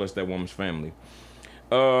God bless that woman's family.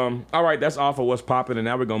 All right, that's all for what's popping. And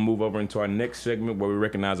now we're going to move over into our next segment where we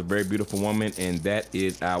recognize a very beautiful woman. And that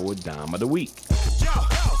is our Dime of the Week.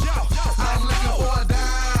 I'm looking for a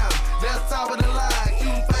dime. That's top of the line.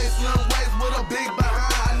 Cute face, slim waist with a big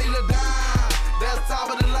behind. I need a dime. That's top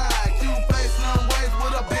of the line. Cute face, slim waist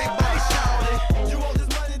with a big behind. You want this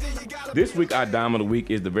money, then you gotta. This week, our Dime of the Week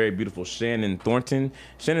is the very beautiful Shannon Thornton.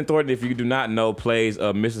 Shannon Thornton, if you do not know, plays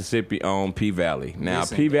Mississippi on P-Valley. Now,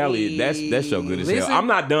 Listen. P-Valley, that show good as hell. I'm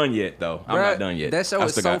not done yet, though. I'm not done yet. That show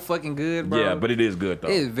is so fucking good, bro. Yeah, but it is good, though.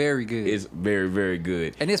 It is very good. It's very, very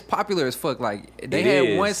good. And it's popular as fuck. Like, they It had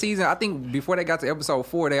is. one season. I think before they got to episode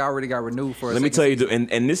 4, they already got renewed for a Let me second tell you, season.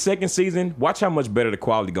 and this second season, watch how much better the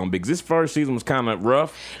quality gonna be. Because this first season was kind of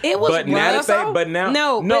rough. It was but now rough. that but now,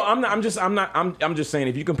 No, but- I'm just saying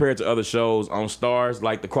if you compare it to other shows on Stars,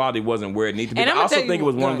 like the quality wasn't where it needed to be. And But I'm I gonna also tell you think it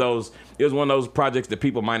was what- one of those. It was one of those projects that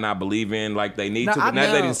people might not believe in, like they need to. But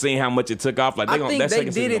now they didn't see how much it took off. Like I think that they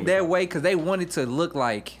second season did it gonna be that fun. way because they wanted to look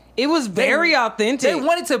like. It was very authentic. They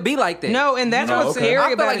wanted to be like that. No, and that's Oh, what's okay. scary I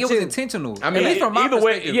feel about like it it was too. intentional. I mean, At least from my either way,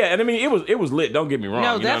 perspective. yeah. And I mean, it was lit. Don't get me wrong.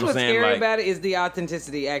 No, you know that's what I'm what's saying? scary Like, about it is the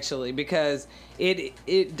authenticity, actually, because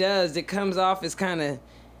it comes off as kind of,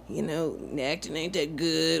 acting ain't that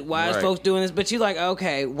good. Why is Right. folks doing this? But you're like,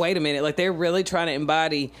 okay, wait a minute. Like, they're really trying to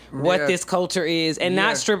embody what Yeah. this culture is and Yeah.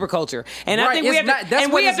 not stripper culture. And I Right, think we it's have not- to, that's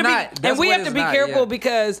and what we have it's to be, not. That's and we what have to it's be not, careful yeah.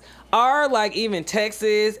 because our, like, even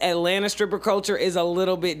Texas, Atlanta stripper culture is a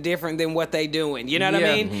little bit different than what they doing. You know what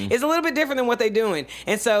Yeah. I mean? It's a little bit different than what they doing.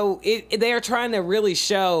 And so they are trying to really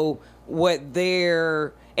show what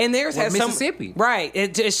their... And theirs Well, has Mississippi. some right.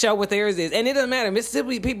 It to show what theirs is, and it doesn't matter.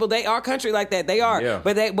 Mississippi people, they are country like that. They are, Yeah.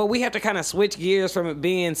 but we have to kind of switch gears from it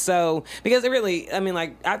being so because it really. I mean,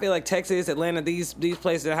 like I feel like Texas, Atlanta, these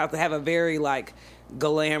places have to have a very like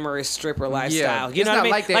glamorous stripper lifestyle. You it's know what not I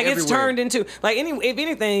mean? like that it's everywhere. turned into like if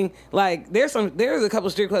anything, like there's a couple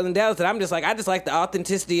of strip clubs in Dallas that I'm just like I just like the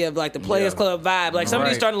authenticity of like the Players Yeah. Club vibe. Like some of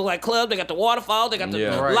these Right. starting to look like clubs. They got the waterfall. They got the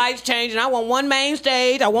Yeah. Right. lights changing. I want one main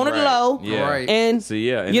stage. I want it Right. low. Yeah. Right. And See,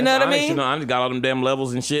 yeah, and you know that's- what I ain't- mean? I just got all them damn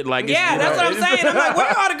levels and shit. Like, Yeah, that's what I'm saying. I'm like, where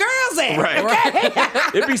are all the girls at?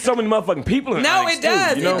 Right. It'd be so many motherfucking people in No, Onyx, it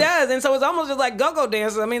does. too, you know? It does. And so it's almost just like go-go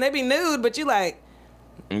dancers. I mean, they be nude, but you like,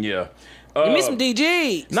 Yeah. give me some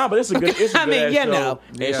DGs. No, but it's a good. It's a I good mean, ass you show. know.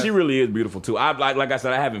 And Yeah. she really is beautiful too. I like I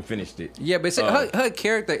said, I haven't finished it. Yeah, but see, her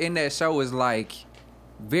character in that show is like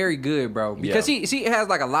very good, bro. Because Yeah. she has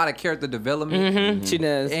like a lot of character development. Mm-hmm. She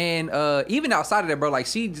does. And even outside of that, bro, like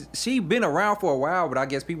she been around for a while, but I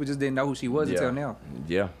guess people just didn't know who she was Yeah. until now.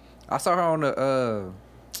 Yeah. I saw her on the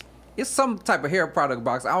it's some type of hair product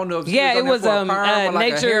box. I don't know if she Yeah, was on it there was, for a perm or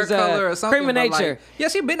like a hair Nature's, color or something. Cream of but, like, Nature. yeah,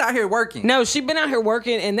 she been out here working. No, she been out here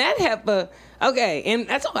working, and that heifer. Okay, and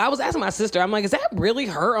that's all I was asking my sister. I'm like, is that really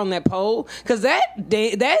her on that pole? Because that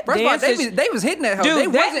First of all, dance, they was hitting that hoe.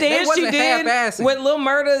 dude, that they dance she wasn't did half-assing. when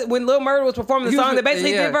Lil Murda was performing the He was- song, that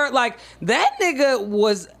basically yeah. gave her like that nigga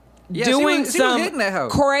was. Yeah, she doing was some hitting that hoe.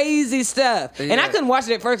 crazy stuff, and I Yeah. couldn't watch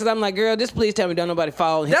it at first because I'm like, "Girl, just please tell me don't nobody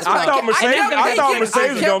fall." And hit That's the what I floor." thought Mercedes. kept I thought thinking- Mercedes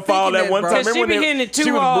I was gonna kept fall thinking that that, one bro. time. Because she be hitting it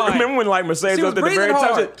too hard. Remember when like Mercedes She was was at the very breathing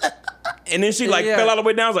top, hard. and then she like Yeah. fell all the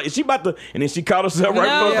way down. I was like, is she about to? And then she caught herself right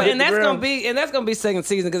No, before she hit and the that's gonna be second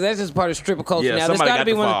season because that's just part of stripper culture Yeah, now. There's somebody gotta got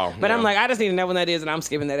be to one, fall, but I'm yeah. like, I just need to know when that is, and I'm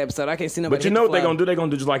skipping that episode. I can't see nobody. But you hit know the what they're floor. gonna do? They're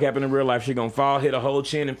gonna do just like happened in real life. She gonna fall, hit her whole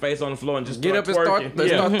chin and face on the floor, and just Get up and twerking.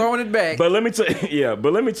 start throwing it back. But let me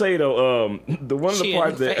tell you though, the one of the Chin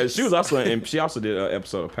parts that face. she was also in, she also did an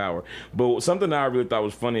episode of Power. But something that I really thought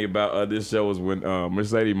was funny about this show was when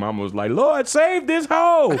Mercedes Mama was like, "Lord, save this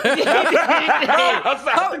hoe."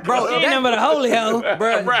 Bro, She ain't nothing but a holy hoe.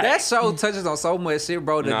 Bro, Right. that show touches on so much shit,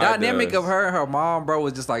 bro. The Nah, it dynamic does. of her and her mom, bro,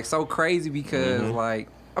 was just like so crazy because like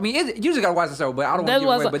I mean, you just gotta watch the show, but I don't want to give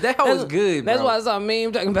it away. But that hoe was good, bro. That's why I saw a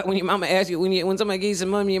meme talking about when your mama asks you when somebody gives you some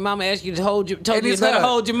money, your mama asks you to told And you it's better her.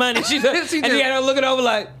 hold your money. She said, She and just- you had her looking over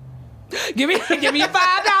like, give me your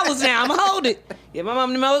 $5 now. I'ma hold it. Yeah, my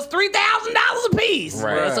mom knows $3,000 a piece.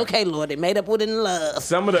 Right. Well, it's okay, Lord. They made up with it in love.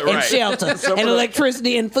 Some of the and right. shelter Some and of the-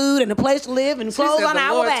 electricity and food and a place to live and She clothes said on the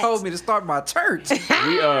our Lord backs. told me to start my church.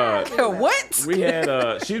 What? We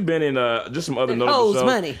had she's been in just some other notable Hoes shows.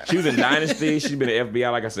 money. She was in Dynasty. She's been in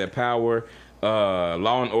FBI, like I said, Power,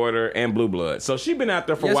 Law and Order, and Blue Blood. So she's been out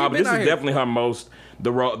there for Yeah, a she while. But been this out is here. definitely her most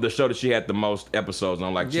the show that she had the most episodes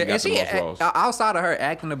on. Like she Yeah, got and the she most roles. outside of her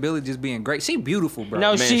acting ability just being great, she beautiful, bro.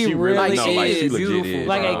 No, Man, she really no, like, she is legit beautiful. is.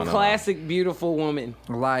 like I a don't know. classic, beautiful woman.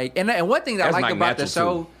 Like, and one thing that I That's, like like, about the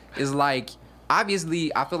natural, show is like,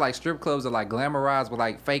 obviously, I feel like strip clubs are like glamorized with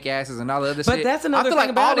like fake asses and all the other But shit. that's another I feel thing like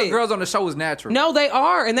about all the it. girls on the show is natural. No, they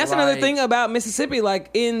are, and that's another Like- thing about Mississippi. Like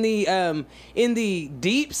in the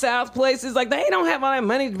deep South places, like they don't have all that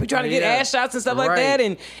money to be trying to get Yeah. ass shots and stuff like Right. that,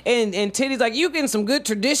 and titties. Like you getting some good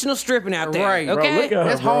traditional stripping out there, Right, bro, okay? look at her.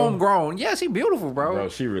 That's bro. homegrown. Yeah, she beautiful, bro. Bro,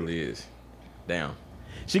 she really is. Damn.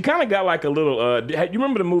 She kind of got like a little. You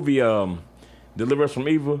remember the movie Deliver Us from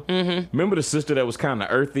Evil? Mm-hmm. Remember the sister that was kind of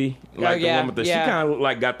earthy, like yeah, the one with the. yeah. She kind of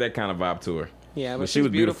like got that kind of vibe to her. Yeah, but she she's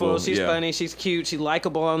was beautiful. She's yeah. funny. She's cute. She's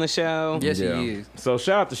likable on the show. Yes, Yeah. she is. So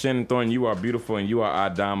shout out to Shannon Thorne. You are beautiful, and you are our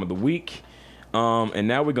dime of the week. And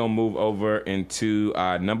now we're gonna move over into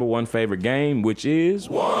our number one favorite game, which is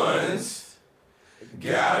One's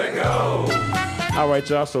Gotta Go. All right,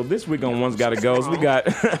 y'all. So this week on One's Gotta Goes,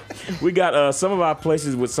 we got some of our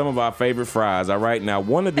places with some of our favorite fries. All right, now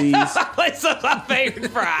one of these, Play some of my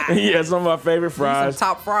favorite fries. yeah, some of our favorite fries. some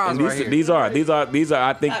top fries And right here. these are. I think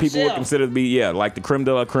Top people would shelf. consider to be like the creme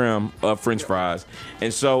de la creme of French fries.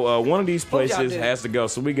 And so one of these y'all places do? has to go.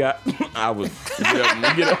 So we got.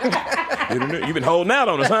 You've been holding out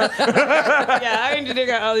on us, huh? Yeah, I need to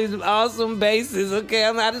got all these awesome bases. Okay,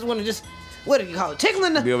 I just want to just what do you call it?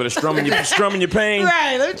 Tickling the Be able to strumming your pain.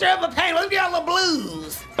 right. Let me try my pain. Let me get all the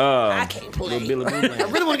blues. I can't play. Little Billy Blue I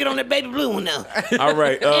really want to get on that baby blue one though. All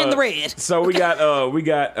right. And the red. So we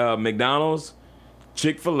got McDonald's,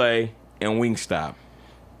 Chick-fil-A, and Wingstop.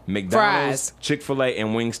 McDonald's, Fries. Chick-fil-A, and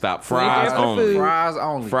Wingstop. Be Fries careful only. food. Fries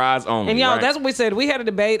only. Fries only. And y'all, right? that's what we said. We had a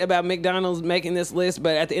debate about McDonald's making this list,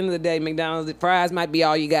 but at the end of the day, McDonald's fries might be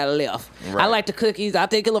all you got left. Right. I like the cookies. I'll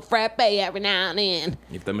take a little frappe every now and then.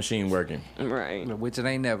 if the machine working. Right. Which it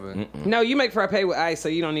ain't never. No, you make frappe with ice, so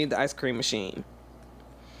you don't need the ice cream machine.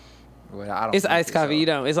 Well, I don't It's think iced coffee. so. You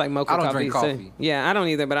don't. It's like mocha I don't coffee. drink so- coffee. yeah, I don't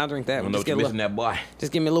either, but I'll drink that I don't one. know Just what get you're a missing, little, that boy.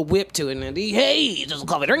 just give me a little whip to it, and then hey, just a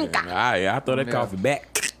coffee drink. I throw that Yeah. coffee back.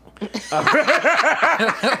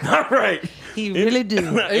 All right. He really do.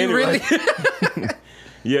 Hey, Anyway. really?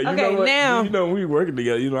 Yeah, you Okay, know what? now- You know, when we working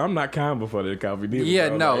together, you know, I'm not kind before the coffee neither. Yeah,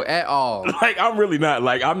 bro. no, Like, at all. like, I'm really not.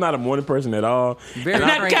 Like, I'm not a morning person at all. Very And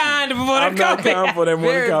Not cranky. kind before I'm the not coffee. kind for that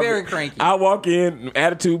morning Very, coffee. very cranky. I walk in,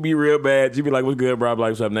 attitude be real bad. You be like, "What's good, bro?" I'm like,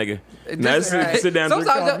 "What's up, nigga?" Now Just- sit down, drink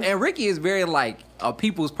Sometimes, coffee. and Ricky is very like a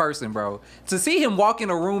people's person, bro. To see him walk in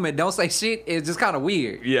a room and don't say shit is just kind of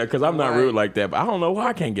weird. Yeah, because I'm not Right. rude like that. But I don't know why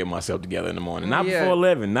I can't get myself together in the morning. Not Yeah. before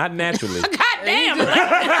 11. Not naturally. God damn. Excuse me.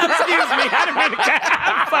 I didn't mean to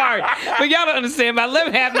I'm sorry. But y'all don't understand. By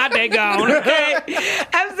 11 half, not day gone, okay?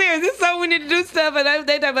 I'm serious. This is so we need to do stuff. And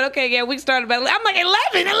they talk about, okay, yeah, we started about 11. I'm like,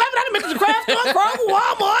 11? 11? I done been to the craft store,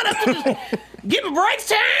 Kroger, Walmart. Get my brakes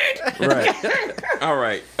turned. Right. All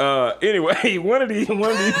right. Anyway, one of these.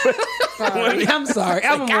 I'm sorry.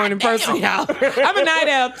 I'm a morning person, y'all. I'm a night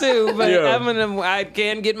owl too, but Yeah. I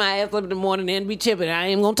can get my ass up in the morning and be chipping. I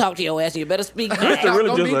ain't gonna talk to your ass. You better speak. Krista Don't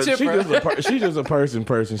really be just chipper. she's just a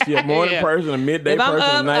person. She a morning Yeah. person, a midday If I'm person,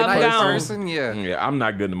 a up, night I'm person. gone. Person, yeah. Yeah, I'm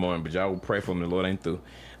not good in the morning, but y'all will pray for me. The Lord ain't through.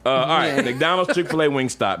 All right, McDonald's, Chick-fil-A,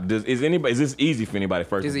 Wingstop. Is this easy for anybody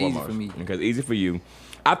first It's and easy foremost? for me. Okay, it's easy for you.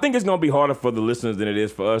 I think it's gonna be harder for the listeners than it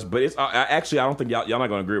is for us, but it's actually I don't think y'all not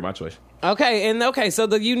gonna agree with my choice. Okay, so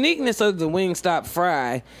the uniqueness of the Wingstop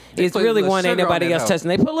fry is put a really little one ain't sugar on nobody that else hoe. touching.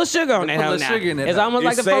 They put a little sugar on They that put a hoe little now. sugar in that It's hoe. almost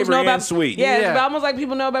like It's the folks know savory about and sweet. Yeah, Yeah. it's almost like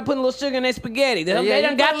people know about putting a little sugar in their spaghetti. They Yeah,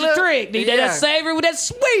 done you got put a the little- trick. They yeah. that savory with that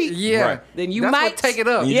sweet. Yeah. Right. Then you That's might what take it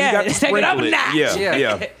up. You Yeah, just got to take it up sprinkle a notch. Yeah, Yeah.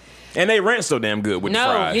 yeah. And they rent so damn good with No,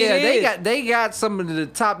 the fries. Yeah, It is. they got some of the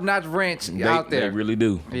top notch ranch out They there. really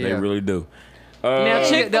do. They Yeah. really do. Now Yeah,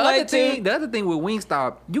 Chick-fil-A the other thing with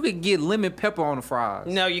Wingstop, you could get lemon pepper on the fries.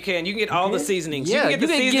 No, you can. You can get all the seasonings. Yeah, you can get the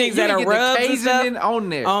seasonings you that can are get the rubs and stuff Cajun on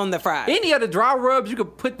there. on the fries. Any other dry rubs, you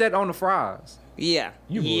could put that on the fries. Yeah.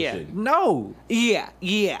 You yeah. bullshit. No. Yeah.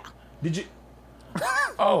 Yeah. Did you?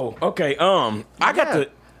 Oh, okay. I got Yeah. to.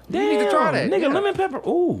 You need to try that, nigga. yeah. Lemon pepper.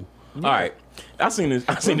 Ooh. All right. I seen this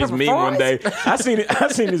Lemon meme pepper one day. fries? I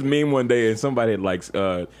seen this meme one day, and somebody had like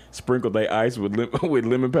sprinkled their ice with with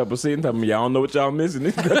lemon pepper seed. Telling me y'all don't know what y'all missing.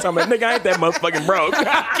 This girl talking about nigga, I ain't that motherfucking broke.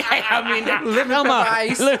 I mean, lemon pepper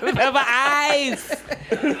ice. Lemon pepper ice.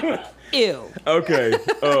 Ew. Okay.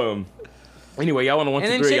 Anyway, y'all want to 1,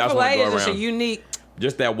 And 2, then 3. Y'all just want Chick-fil-A to is go just a around. unique.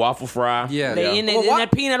 Just that waffle fry. Yeah. They in, Well, in why-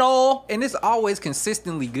 that peanut oil. And it's always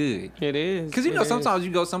consistently good. It is. Because you know, sometimes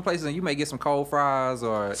you go some places and you may get some cold fries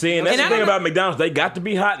or. See, and that's And I the thing don't about McDonald's. They got to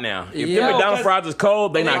be hot now. If Yeah. the McDonald's 'cause fries is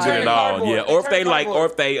cold, they not turn good at all. cardboard. Yeah, They or if turn they like, cardboard.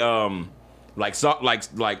 or if they like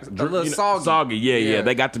little soggy. Yeah, Yeah.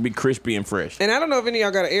 they got to be crispy and fresh. And I don't know if any of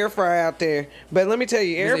y'all got an air fryer out there, but let me tell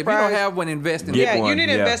you, air If you don't fryers. have one, invest in Get Yeah, it. one, you need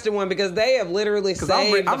to yeah. invest in one because they have literally Because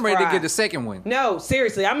saved I'm the ready to fry. get the second one. No,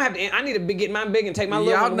 seriously, I'm gonna have to. I need to get mine big and take my Yeah,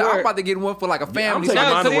 little I'm, one to I'm work. about to get one for like a family. taking so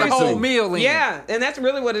I mine can to put work a whole too. meal in. Yeah, and that's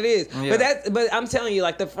really what it is. Yeah. But I'm telling you,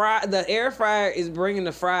 like the air fryer is bringing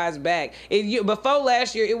the fries back. Before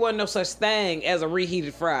last year, it wasn't no such thing as a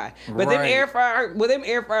reheated fry. But them Right. air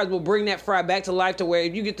fryers will bring that fry back to life to where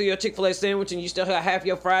if you get through your Chick-fil-A sandwich and you still have half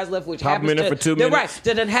your fries left, which Pop 'em happens in there to for 2 they're minutes. Right,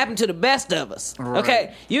 that doesn't happen to the best of us. Right.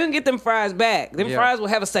 Okay, you can get them fries back. Them Yeah. fries will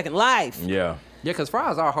have a second life. Yeah, Yeah, because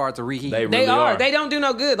fries are hard to reheat. They They really are. are. They don't do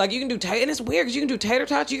no good. Like you can do, and it's weird because you can do tater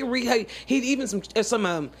tots. You can reheat even some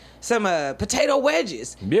potato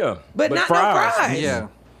wedges. yeah. But not no fries. Yeah.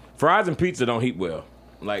 Fries and pizza don't heat well.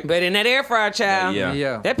 Like, But in that air fryer, child, Yeah.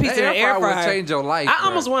 Yeah. that pizza in the air will fryer change your life. I bro.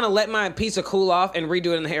 almost want to let my pizza cool off and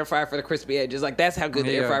redo it in the air fryer for the crispy edges. Like that's how good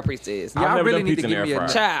the air Yeah. fryer pizza is. Yeah, I've I never really done need to pizza in give the me air a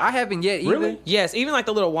fryer. Child. I haven't yet either. Really? Yes, even like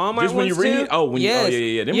the little Walmart Just when ones you reheat? too. Oh, when you- yes. oh,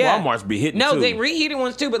 yeah. Them Walmarts be hitting, No, too. they reheated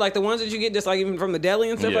ones too, but like the ones that you get just like even from the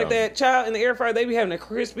deli and stuff Yeah. like that. Child, in the air fryer, they be having the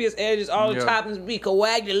crispiest edges. All the Yeah. toppings be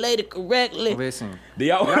coagulated correctly. Listen. do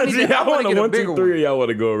y'all I need to- I y'all wanna want get a a 1, 2, bigger 3, or one. y'all want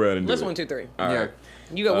to go around and do Let's it? 1, 2, 3. All Yeah. right.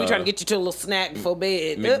 We trying to get you to a little snack before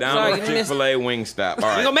bed. Oops, McDonald's, sorry, you missed. Chick-fil-A, Wingstop. All We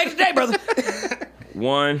right. gonna make it today, brother.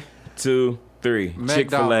 1, 2, 3. Chick-fil-A.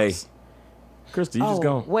 McDonald's. Krista, you just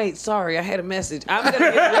gone. Wait, sorry, I had a message. I'm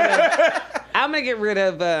gonna get rid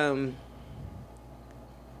of.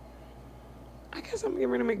 I guess I'm gonna get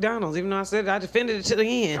rid of McDonald's, even though I said I defended it to the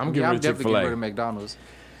end. I'm Yeah, getting I'm rid of definitely getting rid of Chick-fil-A. McDonald's.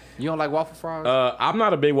 You don't like waffle fries? I'm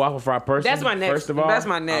not a big waffle fry person. That's my next- First of all, that's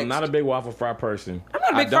my next. I'm not a big waffle fry person. I'm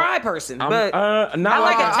not a big fry person, but not I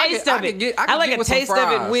like like a I taste can- of I it. can get- I I can like get a with some taste of it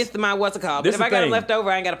fries. with my what's it called. But This if the I got it thing. left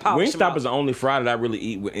over, I ain't got to polish them Wingstop off. is the only fry that I really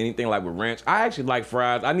eat with anything like with ranch. I actually like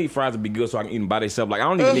fries. I need fries to be good so I can eat them by themselves. Like I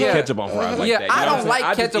don't even need Yeah. ketchup on fries like Yeah, that. You I know don't what I'm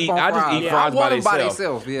like saying? ketchup on I just fries. eat Yeah, fries I want them by by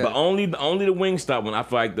themselves, yeah. But only the Wingstop one. I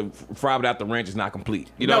feel like the fry without the ranch is not complete.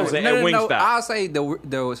 You know what I'm saying? No, At Wingstop. I'll say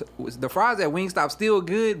the fries at Wingstop still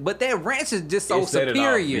good, it, but that ranch is just so It set it off.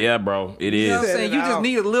 superior. Yeah, bro, it You know what I'm is. saying? You it just out.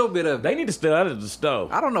 need a little bit of They it. need to still out of the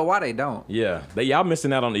stove. I don't know why they don't. Yeah, y'all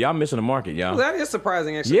missing out on y'all missing the market, y'all. That is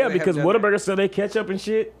surprising, actually. Yeah, they because haven't done Whataburger sell their ketchup and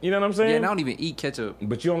shit. You know what I'm saying? Yeah, and I don't even eat ketchup.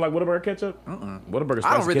 But you don't like Whataburger ketchup? Whataburger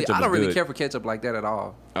I spicy ketchup don't is really good. care for ketchup like that at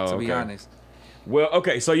all. Oh, to be okay. honest. Well,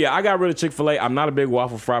 okay, so yeah, I got rid of Chick-fil-A. I'm not a big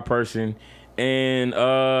waffle fry person. And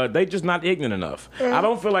they just not ignorant enough. I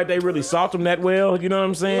don't feel like they really salt them that well. You know what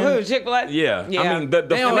I'm saying? Who, Chick-fil-A? Yeah. Yeah. I mean, the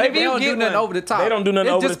They don't, flavor, they don't get do nothing one. over the top. they don't do nothing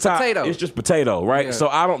It's over just the top. Potato. It's just potato, right? Yeah. So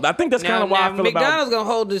I think that's kind of why I feel McDonald's about.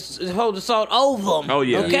 gonna hold the salt over them. Oh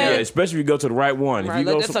yeah, okay. yeah. Especially if you go to the right one. Right, If you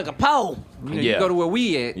like go that's some- like a pole. You Yeah. go to where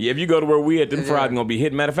we at. yeah, if you go to where we at, them Yeah. fries gonna be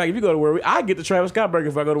hitting. Matter of fact, if you go to where I get the Travis Scott burger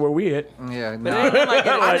if I go to where we at. Yeah, But nah. it ain't like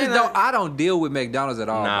I it just ain't don't. I don't deal with McDonald's at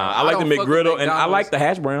all. Nah, bro. I like the don't fuck with McGriddle and I McDonald's. like the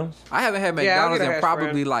hash browns. I haven't had Yeah, I'll McDonald's get a in hash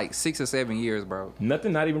probably brown. like 6 or 7 years, bro.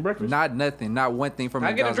 Nothing, not even breakfast. Not nothing, not one thing from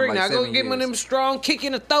I get a McDonald's. drink in now. like Go 7 get one of them years. strong kick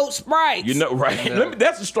in the throat Sprites. You know, right? Yeah.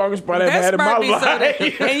 That's the strongest Sprite I've had in my Sprite be so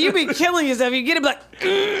life. that- and you be killing yourself. You get it like,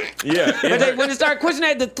 Yeah. but they, when it start quenching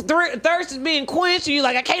that, the thirst is being quenched, and you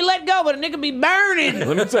like, I can't let go, but a nigga be burning.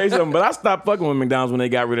 Let me tell you something, but I stopped fucking with McDonald's when they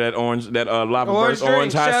got rid of that lava Orange burst,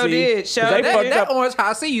 orange drink, high sure C. did, 'Cause sure they did. fucked That up. orange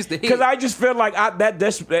high C used to hit. Because I just felt like at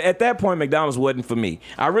that point McDonald's wasn't for me.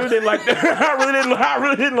 I really didn't like I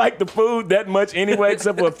really didn't like the food that much anyway,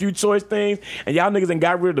 except for a few choice things. And y'all niggas ain't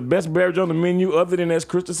got rid of the best beverage on the menu, other than as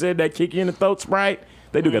Krista said, that kick you in the throat Sprite.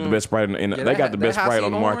 They do got the best Sprite they got the best that Sprite High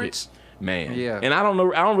on the C market. orange? Man. Yeah. And I don't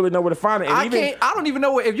really know where to find it. And I don't even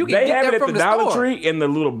know if you can they get have that it at from the the Dollar store. Tree in the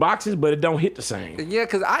little boxes, but it don't hit the same. Yeah,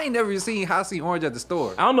 because I ain't never seen High C orange at the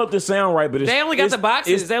store. I don't know if this sound right, but it's, They only got it's- the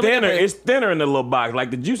boxes. It's They only got thinner. the- It's thinner in the little box.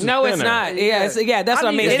 Like the juice is No, thinner. it's not. Yeah, that's what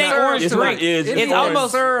I mean. it's It ain't syrup. orange It's drink. not- it's It's orange.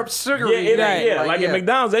 almost syrup, Yeah, sugary. like at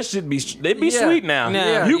McDonald's, that should be they be Yeah. sweet now.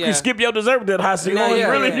 Nah, You yeah. can skip your dessert with that high C Yeah, orange,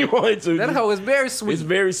 yeah, really, yeah. if you wanted to. That hoe is very sweet. It's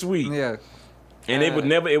very sweet, Yeah, and it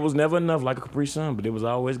was never enough like a Capri Sun, but it was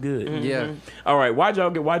always good. yeah. All right, why'd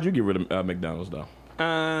you get rid of McDonald's though?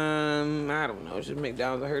 I don't know. It's just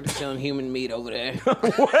McDonald's. I heard they're selling human meat over there.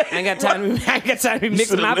 I ain't got time to be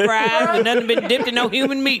mixing my should've fries with nothing been dipped in no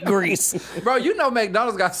human meat grease. Bro, you know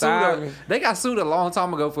McDonald's got sued. Sorry. They got sued a long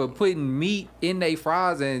time ago for putting meat in their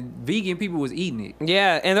fries, and vegan people was eating it.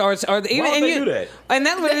 Yeah, and or even would and they you, do that? And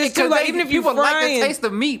that's what it is too. Like even if you people like frying, the taste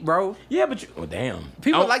of meat, bro. Yeah, but damn,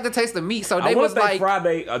 People I- like the taste of meat, so I they wonder was if they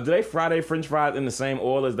like, do they fry their French fries in the same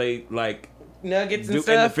oil as they like nuggets do and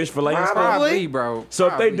in the stuff. fish fillet and stuff? probably, bro. So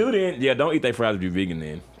if they Probably. do, then yeah, don't eat their fries if you're vegan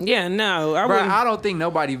then. Yeah, no, I Bro, wouldn't. I don't think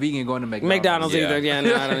nobody vegan going to McDonald's. McDonald's Yeah. either. Yeah,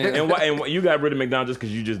 no, I don't either. And why you got rid of McDonald's just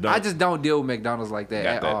because you just don't? I just don't deal with McDonald's like that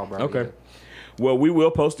Got at that. all, bro. Okay. Yeah. Well, we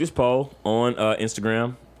will post this poll on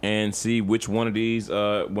Instagram and see which one of these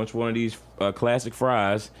classic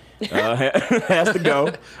fries has to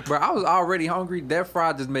go. Bro, I was already hungry. That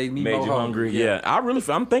fry just made me Made more you hungry? Yeah.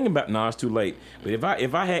 I'm thinking about. No, it's too late. But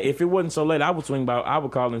if it wasn't so late, I would swing by. I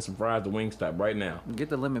would call in some fries to Wingstop right now. Get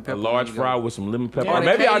the lemon A pepper. large when you go. fry with some lemon pepper. Yeah, or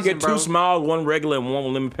maybe I'll Cajun, get two bro. small, one regular, and one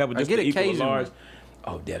with lemon pepper, just get to a equal a Cajun large. one.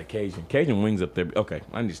 Oh, that Cajun wings up there. Okay,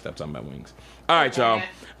 I need to stop talking about wings. All right,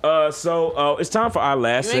 y'all. So it's time for our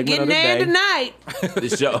last You ain't segment of getting the there day.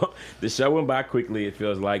 tonight. The show went by quickly. It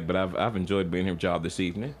feels like, but I've enjoyed being here with y'all this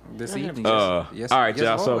evening. This evening. All right,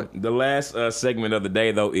 y'all. So the last segment of the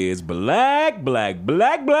day though is black. Black,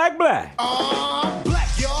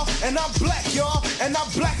 y'all, and I'm black, y'all, and I'm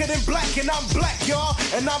blacker than black, and I'm black, y'all,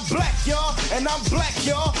 and I'm black, y'all, and I'm black,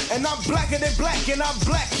 y'all, and I'm blacker than black, and I'm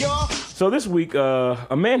black, y'all. So this week,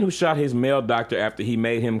 a man who shot his male doctor after he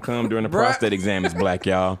made him come during a Bruh. prostate exam is black,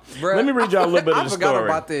 y'all. Bruh. Let me read y'all a little bit of I the forgot story.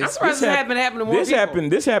 about this. I'm surprised this happened to more people.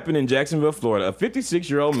 This happened in Jacksonville, Florida. A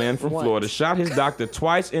 56-year-old man from Florida shot his doctor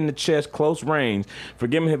twice in the chest, close range, for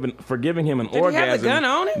giving him an he orgasm have the gun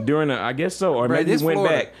on him? during I guess so, or Bruh, maybe this he went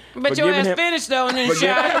Florida. back. But For your giving ass him- finished though, and then for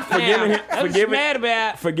shot giving- him. for giving him- That's for what giving- you mad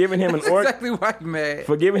about. for giving him an orgasm. Exactly why you mad.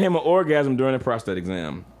 For giving him an orgasm during a prostate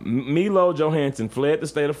exam. Milo Johansson fled the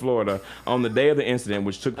state of Florida on the day of the incident,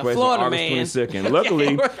 which took place on Florida August man. 22nd.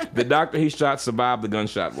 Luckily, the doctor he shot survived the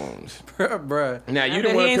gunshot wounds. Bruh. Now, you He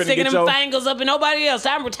didn't want ain't to sticking get them your... fangles up in nobody else.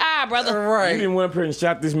 I'm retired, brother. You Right. didn't want to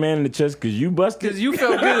shot this man in the chest because you busted? Because you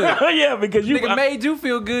felt good. Yeah, because you... Nigga made you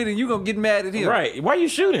feel good, and you gonna get mad at him. Right. Why you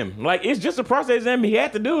shoot him? Like, it's just a prostate exam. He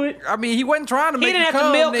had to do it. I mean, he wasn't trying to make didn't you have to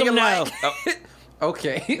come, milk nigga, him, no. like-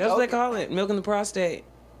 Okay. That's what they call it, milking the prostate.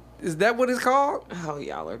 Is that what it's called? Oh,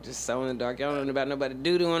 y'all are just so in the dark. Y'all don't know about nobody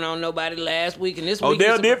doo-dooing on nobody last week and this week.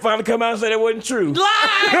 Odell is- did finally come out and say that wasn't true. Live!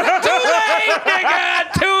 Too late,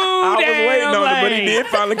 nigga! Too I was damn waiting on late. the but he did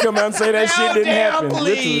finally come out and say that shit didn't Odell, happen.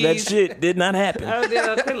 Literally, that please. shit did not happen.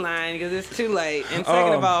 Odell, quit lying because it's too late. And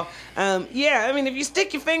second of all, yeah, I mean, if you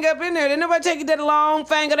stick your finger up in there, then nobody take you to the long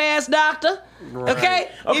fingered ass doctor. Okay?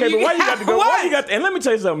 Okay, If but why you got to go? What? Why you got? And let me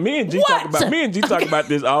tell you something. Me and G talk about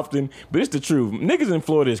this often, but it's the truth. Niggas in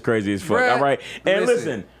Florida is crazy as fuck. Bruh, all right, and listen.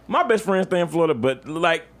 listen, my best friends stay in Florida, but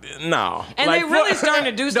like, no. And like, they really starting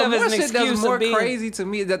to do The stuff more as an shit that's excuse more of being crazy to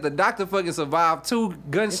me is that the doctor fucking survived 2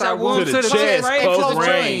 gunshot wound wounds to the chest, and close close range.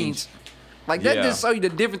 range. Like that Yeah. just show you the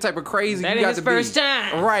different type of crazy That you ain't got his to first be.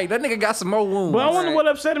 time. Right, that nigga got some more wounds. Well, I wonder what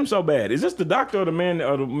upset him so bad. Is this the doctor or the man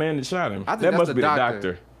that shot him? I think that that's must the be doctor. the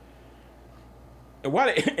doctor. And why?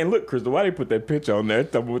 And look, Crystal, why they put that picture on there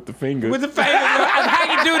with the finger? with the finger.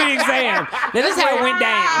 How you do the exam? Now this is how it went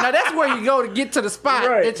down. Now that's where you go to get to the spot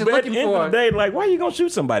right. that you're But at looking the end for. of the day, like, why you gonna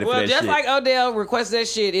shoot somebody for Well, that just shit? like Odell requests that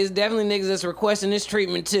shit, it's definitely niggas that's requesting this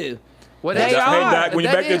treatment too. Well, They Hey, are. Doc, when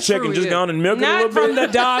you're That back there is checking, true, just yeah. go on and milk it a Not little from bit.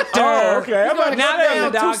 the doctor. Oh, okay. I'm about to Not say, from the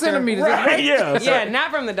Down 2 doctor. centimeters. right, yeah. So Yeah,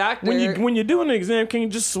 not from the doctor. when you're doing the exam, can you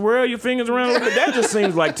just swirl your fingers around a little bit? That just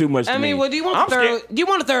seems like too much to I me. mean, well, do you want I'm a thorough? scared- Do you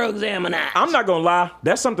want a thorough exam or not? I'm not gonna lie.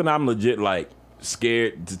 That's something I'm legit like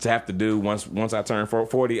scared to have to do once I turn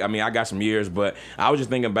 40. I mean, I got some years, but I was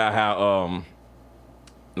just thinking about how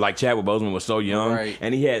like Chadwick Boseman was so young, Right.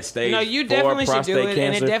 and he had stage No, you 4 definitely should prostate do it, cancer.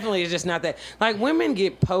 and it definitely is just not that. Like women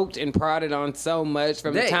get poked and prodded on so much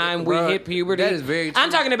from the That- time we bruh, hit puberty. that is very true. I'm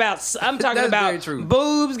talking about That's very about true.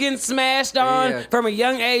 boobs getting smashed on Yeah. from a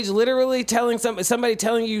young age. Literally telling somebody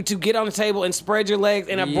telling you to get on the table and spread your legs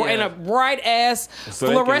in Yeah. a bright ass So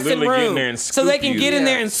they can fluorescent literally get in room, there and so they scoop can you. get in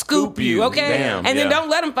there Yeah. and scoop you. Okay, Damn, and then yeah. don't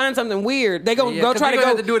let them find something weird. They Yeah, go 'cause try they to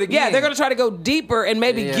gonna go. have to do it Yeah, again. they're gonna try to go deeper and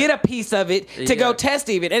maybe Yeah. get a piece of it to go Yeah. test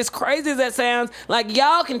even. And as crazy as that sounds, like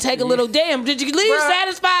y'all can take a little damn. Did you leave Bruh.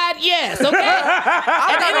 satisfied? Yes. Okay. And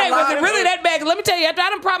not anyway, gonna was lie. it really that bad? 'Cause let me tell you, after I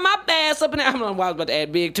done prop my ass up in there, I don't know why I was about to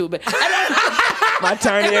add big to it, but My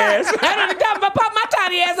tiny ass. I pop my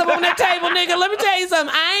tiny ass up on that table, nigga. Let me tell you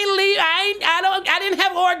something. I didn't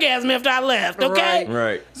have orgasm after I left. Okay.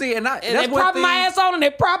 Right. See, and And that's they one propping thing. my ass on and they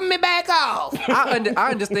propping me back off. I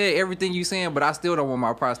understand everything you saying, but I still don't want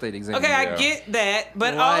my prostate exam. Okay, I Yeah. get that,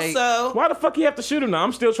 but Like- also. Why the fuck you have to shoot him now?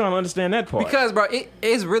 I'm still trying to understand that part. Because, bro,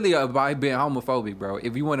 it's really about being homophobic, bro.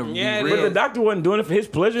 If you want to Yeah, it be but real. the doctor wasn't doing it for his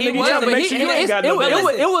pleasure. He Nigga. was, You gotta but make he- sure you ain't got no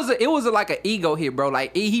listen. it was like an ego hit, bro.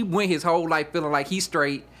 Like he went his whole life feeling like he's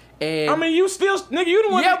straight. And I mean, you still, nigga, you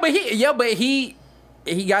the one. but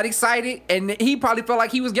he got excited and he probably felt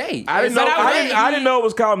like he was gay. I didn't know. But I didn't know it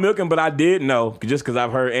was called milking, but I did know just because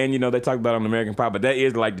I've heard, and you know they talk about it on American Pie, but that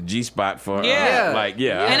is like the G spot for, Yeah. like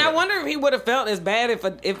yeah. And I wonder if he would have felt as bad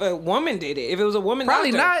if a woman did it. If it was a woman,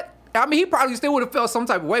 Probably doctor. not. I mean, he probably still would have felt some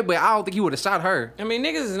type of way, but I don't think he would have shot her. I mean,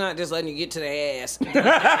 niggas is not just letting you get to their ass. They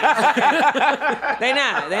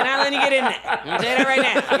not letting you get in there. I'm gonna tell you that right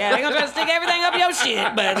now. Yeah, they gonna try to stick everything up your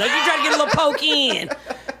shit, but let you try to get a little poke in.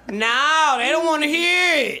 No, they don't want to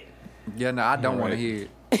hear it. Yeah, no, I don't want to Right. hear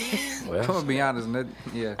it. I'm Well, gonna be honest.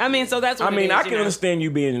 Yeah. I mean, so that's what I mean, it is, I you can know? understand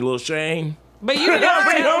you being a little ashamed. But you can You know what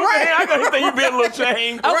never I'm saying? I can understand you being a little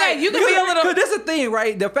ashamed. Okay, you can be a little. Cause this is the thing,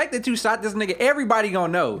 right? The fact that you shot this nigga, everybody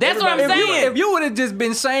gonna know. That's what I'm If you- saying. If you would have just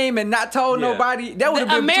been shamed and not told Yeah. nobody, that would have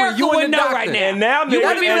been America between you would and the know doctor. right now. And now, You nigga,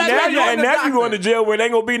 wanna be and like, now, right, you, you and the now you doctor. going to jail where they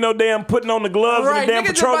ain't gonna be no damn putting on the gloves Right, and the damn nigga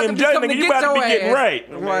just petroleum about to be jelly. coming Nigga, to you get about to be your getting ass. right.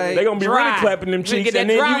 Right. They gonna be Dry. really clapping them You cheeks, get that and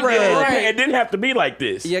then dry you rub. Right. it didn't have to be like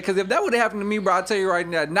this. Yeah, because if that would have happened to me, bro, I'll tell you right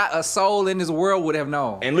now, not a soul in this world would have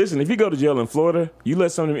known. And listen, if you go to jail in Florida, you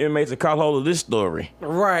let some of them inmates call hold of this story.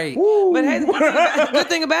 Right. But hey, the good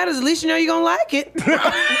thing about it is at least you know you're gonna like it.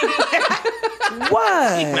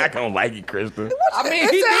 What? Not gonna like it, Krista. I mean, he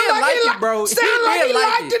did like it, bro. Sound like he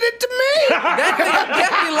liked it to me. That nigga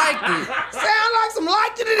definitely liked it. Sound like some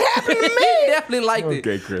liked it happened to He me. definitely liked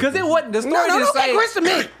Okay, it. Chris. Because it wasn't, the story No, didn't don't say. get Chris to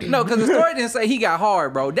me. No, because the story didn't say he got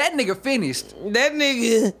hard, bro. That nigga finished. That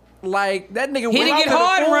nigga. Like, that nigga He went didn't out get to the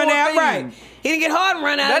hard and full run out, thing. right? He didn't get hard and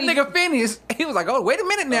run out. That He- nigga finished. He was like, oh, wait a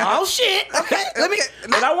minute now. Oh shit. Okay, let me.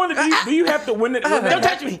 And I wonder, do you have to when that Don't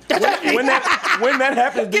touch me. Don't touch me. when that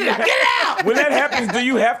happens? Get it out. When that happens, do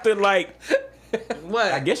you have to like?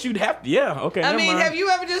 What? I guess you'd have to. Yeah. Okay. I never mean, mind. have you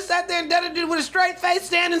ever just sat there and done it with a straight face,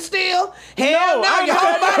 standing still? No, Hell no, I your ain't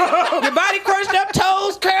whole body, your body crunched up,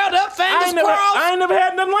 toes curled up, I fingers ain't, never, crossed. I ain't never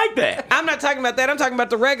had nothing like that. I'm not talking about that. I'm talking about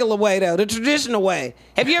the regular way, though, the traditional way.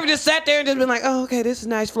 Have you ever just sat there and just been like, oh, okay, this is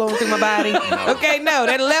nice flowing through my body? Okay, no,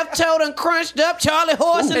 that left toe done crunched up, Charlie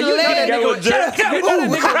Horse in the You know that leg. got a little jerk. You know that nigga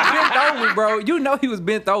was bent over, bro. You know he was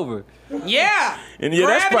bent over. Yeah. And yeah,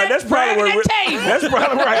 that's Grabbing probably that where table. that's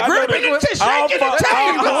probably right. I know Gripping that it to shaking the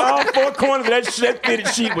table. all four corners of that shit fitted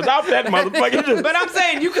sheet was off that motherfucker. Just, But I'm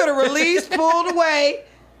saying you could have released, pulled away,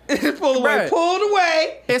 Pulled away. Right. Pulled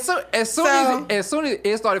away. As soon as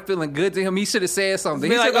it started feeling good to him, he should have said something.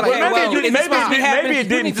 Be He like, should okay, have well, you need to stop. maybe it You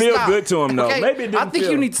didn't need to feel stop. good to him though. Okay? Maybe it didn't I think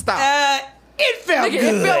feel. you need to stop. It felt Nigga,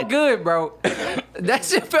 good. it felt good, bro. That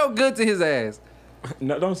shit felt good to his ass.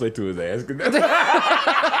 No, don't say to his ass.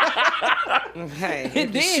 Hey, It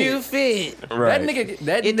if the did. shoe fit. Right.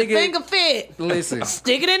 That If the nigga. finger fit. Listen.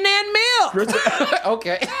 Stick it in that milk.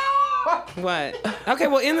 Okay. What? Okay,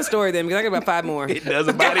 well, end the story then, because I got about 5 more. It does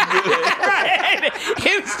a body good. Right.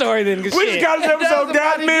 End the story then, because We just got this episode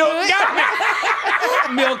got milk.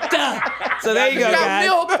 milked up. So there you go, Got guys.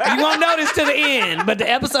 milk. You won't notice to the end, but the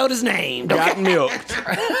episode is named. Got milked.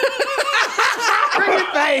 Bring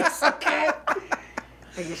your face. Okay.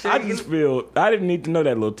 I just feel I didn't need to know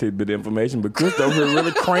that little tidbit of information, but Chris over here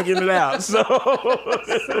really cranking it out. So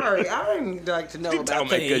Sorry, I didn't like to know about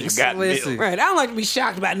because you things. got Listen. milk. Right, I don't like to be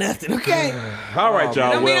shocked about nothing. Okay. All right,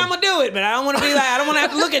 y'all. I mean, Well, I'm gonna do it, but I don't want to be like, I don't want to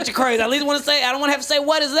have to look at you crazy. I at least want to say, I don't want to have to say,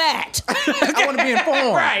 what is that? I want to be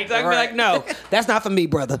informed. Right. So I can be like, no, that's not for me,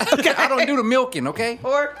 brother. Okay. I don't do the milking, okay?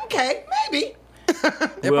 Or, okay, maybe.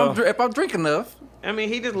 If I'm drinking enough. I mean,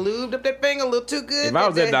 he just lubed up that finger a little too good. if I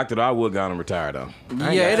was that that doctor, though, I would go on and retire though.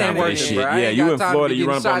 Yeah, it Time ain't for working, this bro. I Yeah, ain't you got in time to Florida, be you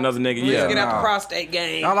getting run up on shot. another nigga. Get Yeah. out the Nah. prostate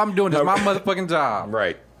game. All I'm doing is my motherfucking job.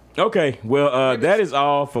 Right. Okay. Well, that is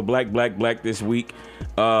all for Black this week.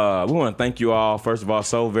 We want to thank you all, first of all,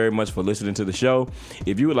 so very much for listening to the show.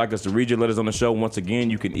 If you would like us to read your letters on the show, once again,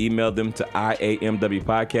 you can email them to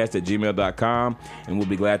iamwpodcast@gmail.com, and we'll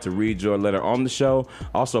be glad to read your letter on the show.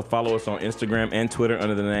 Also, follow us on Instagram and Twitter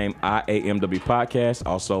under the name IAMW Podcast.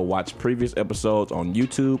 Also, watch previous episodes on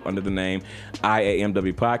YouTube under the name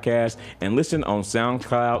IAMW Podcast, and listen on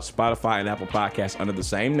SoundCloud, Spotify, and Apple Podcasts under the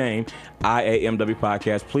same name, IAMW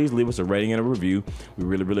Podcast. Please leave us a rating and a review. We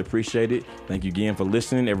really, really appreciate it. Thank you again for listening.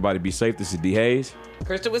 Everybody be safe. This is D. Hayes.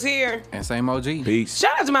 Krista was here. And same OG. Peace.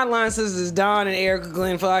 Shout out to my line sisters, Dawn and Erica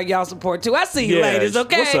Glenn, for all y'all support, too. I see you, ladies,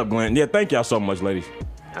 okay? What's up, Glenn? Yeah, thank y'all so much, ladies.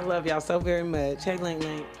 I love y'all so very much. Hey, Link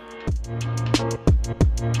Link.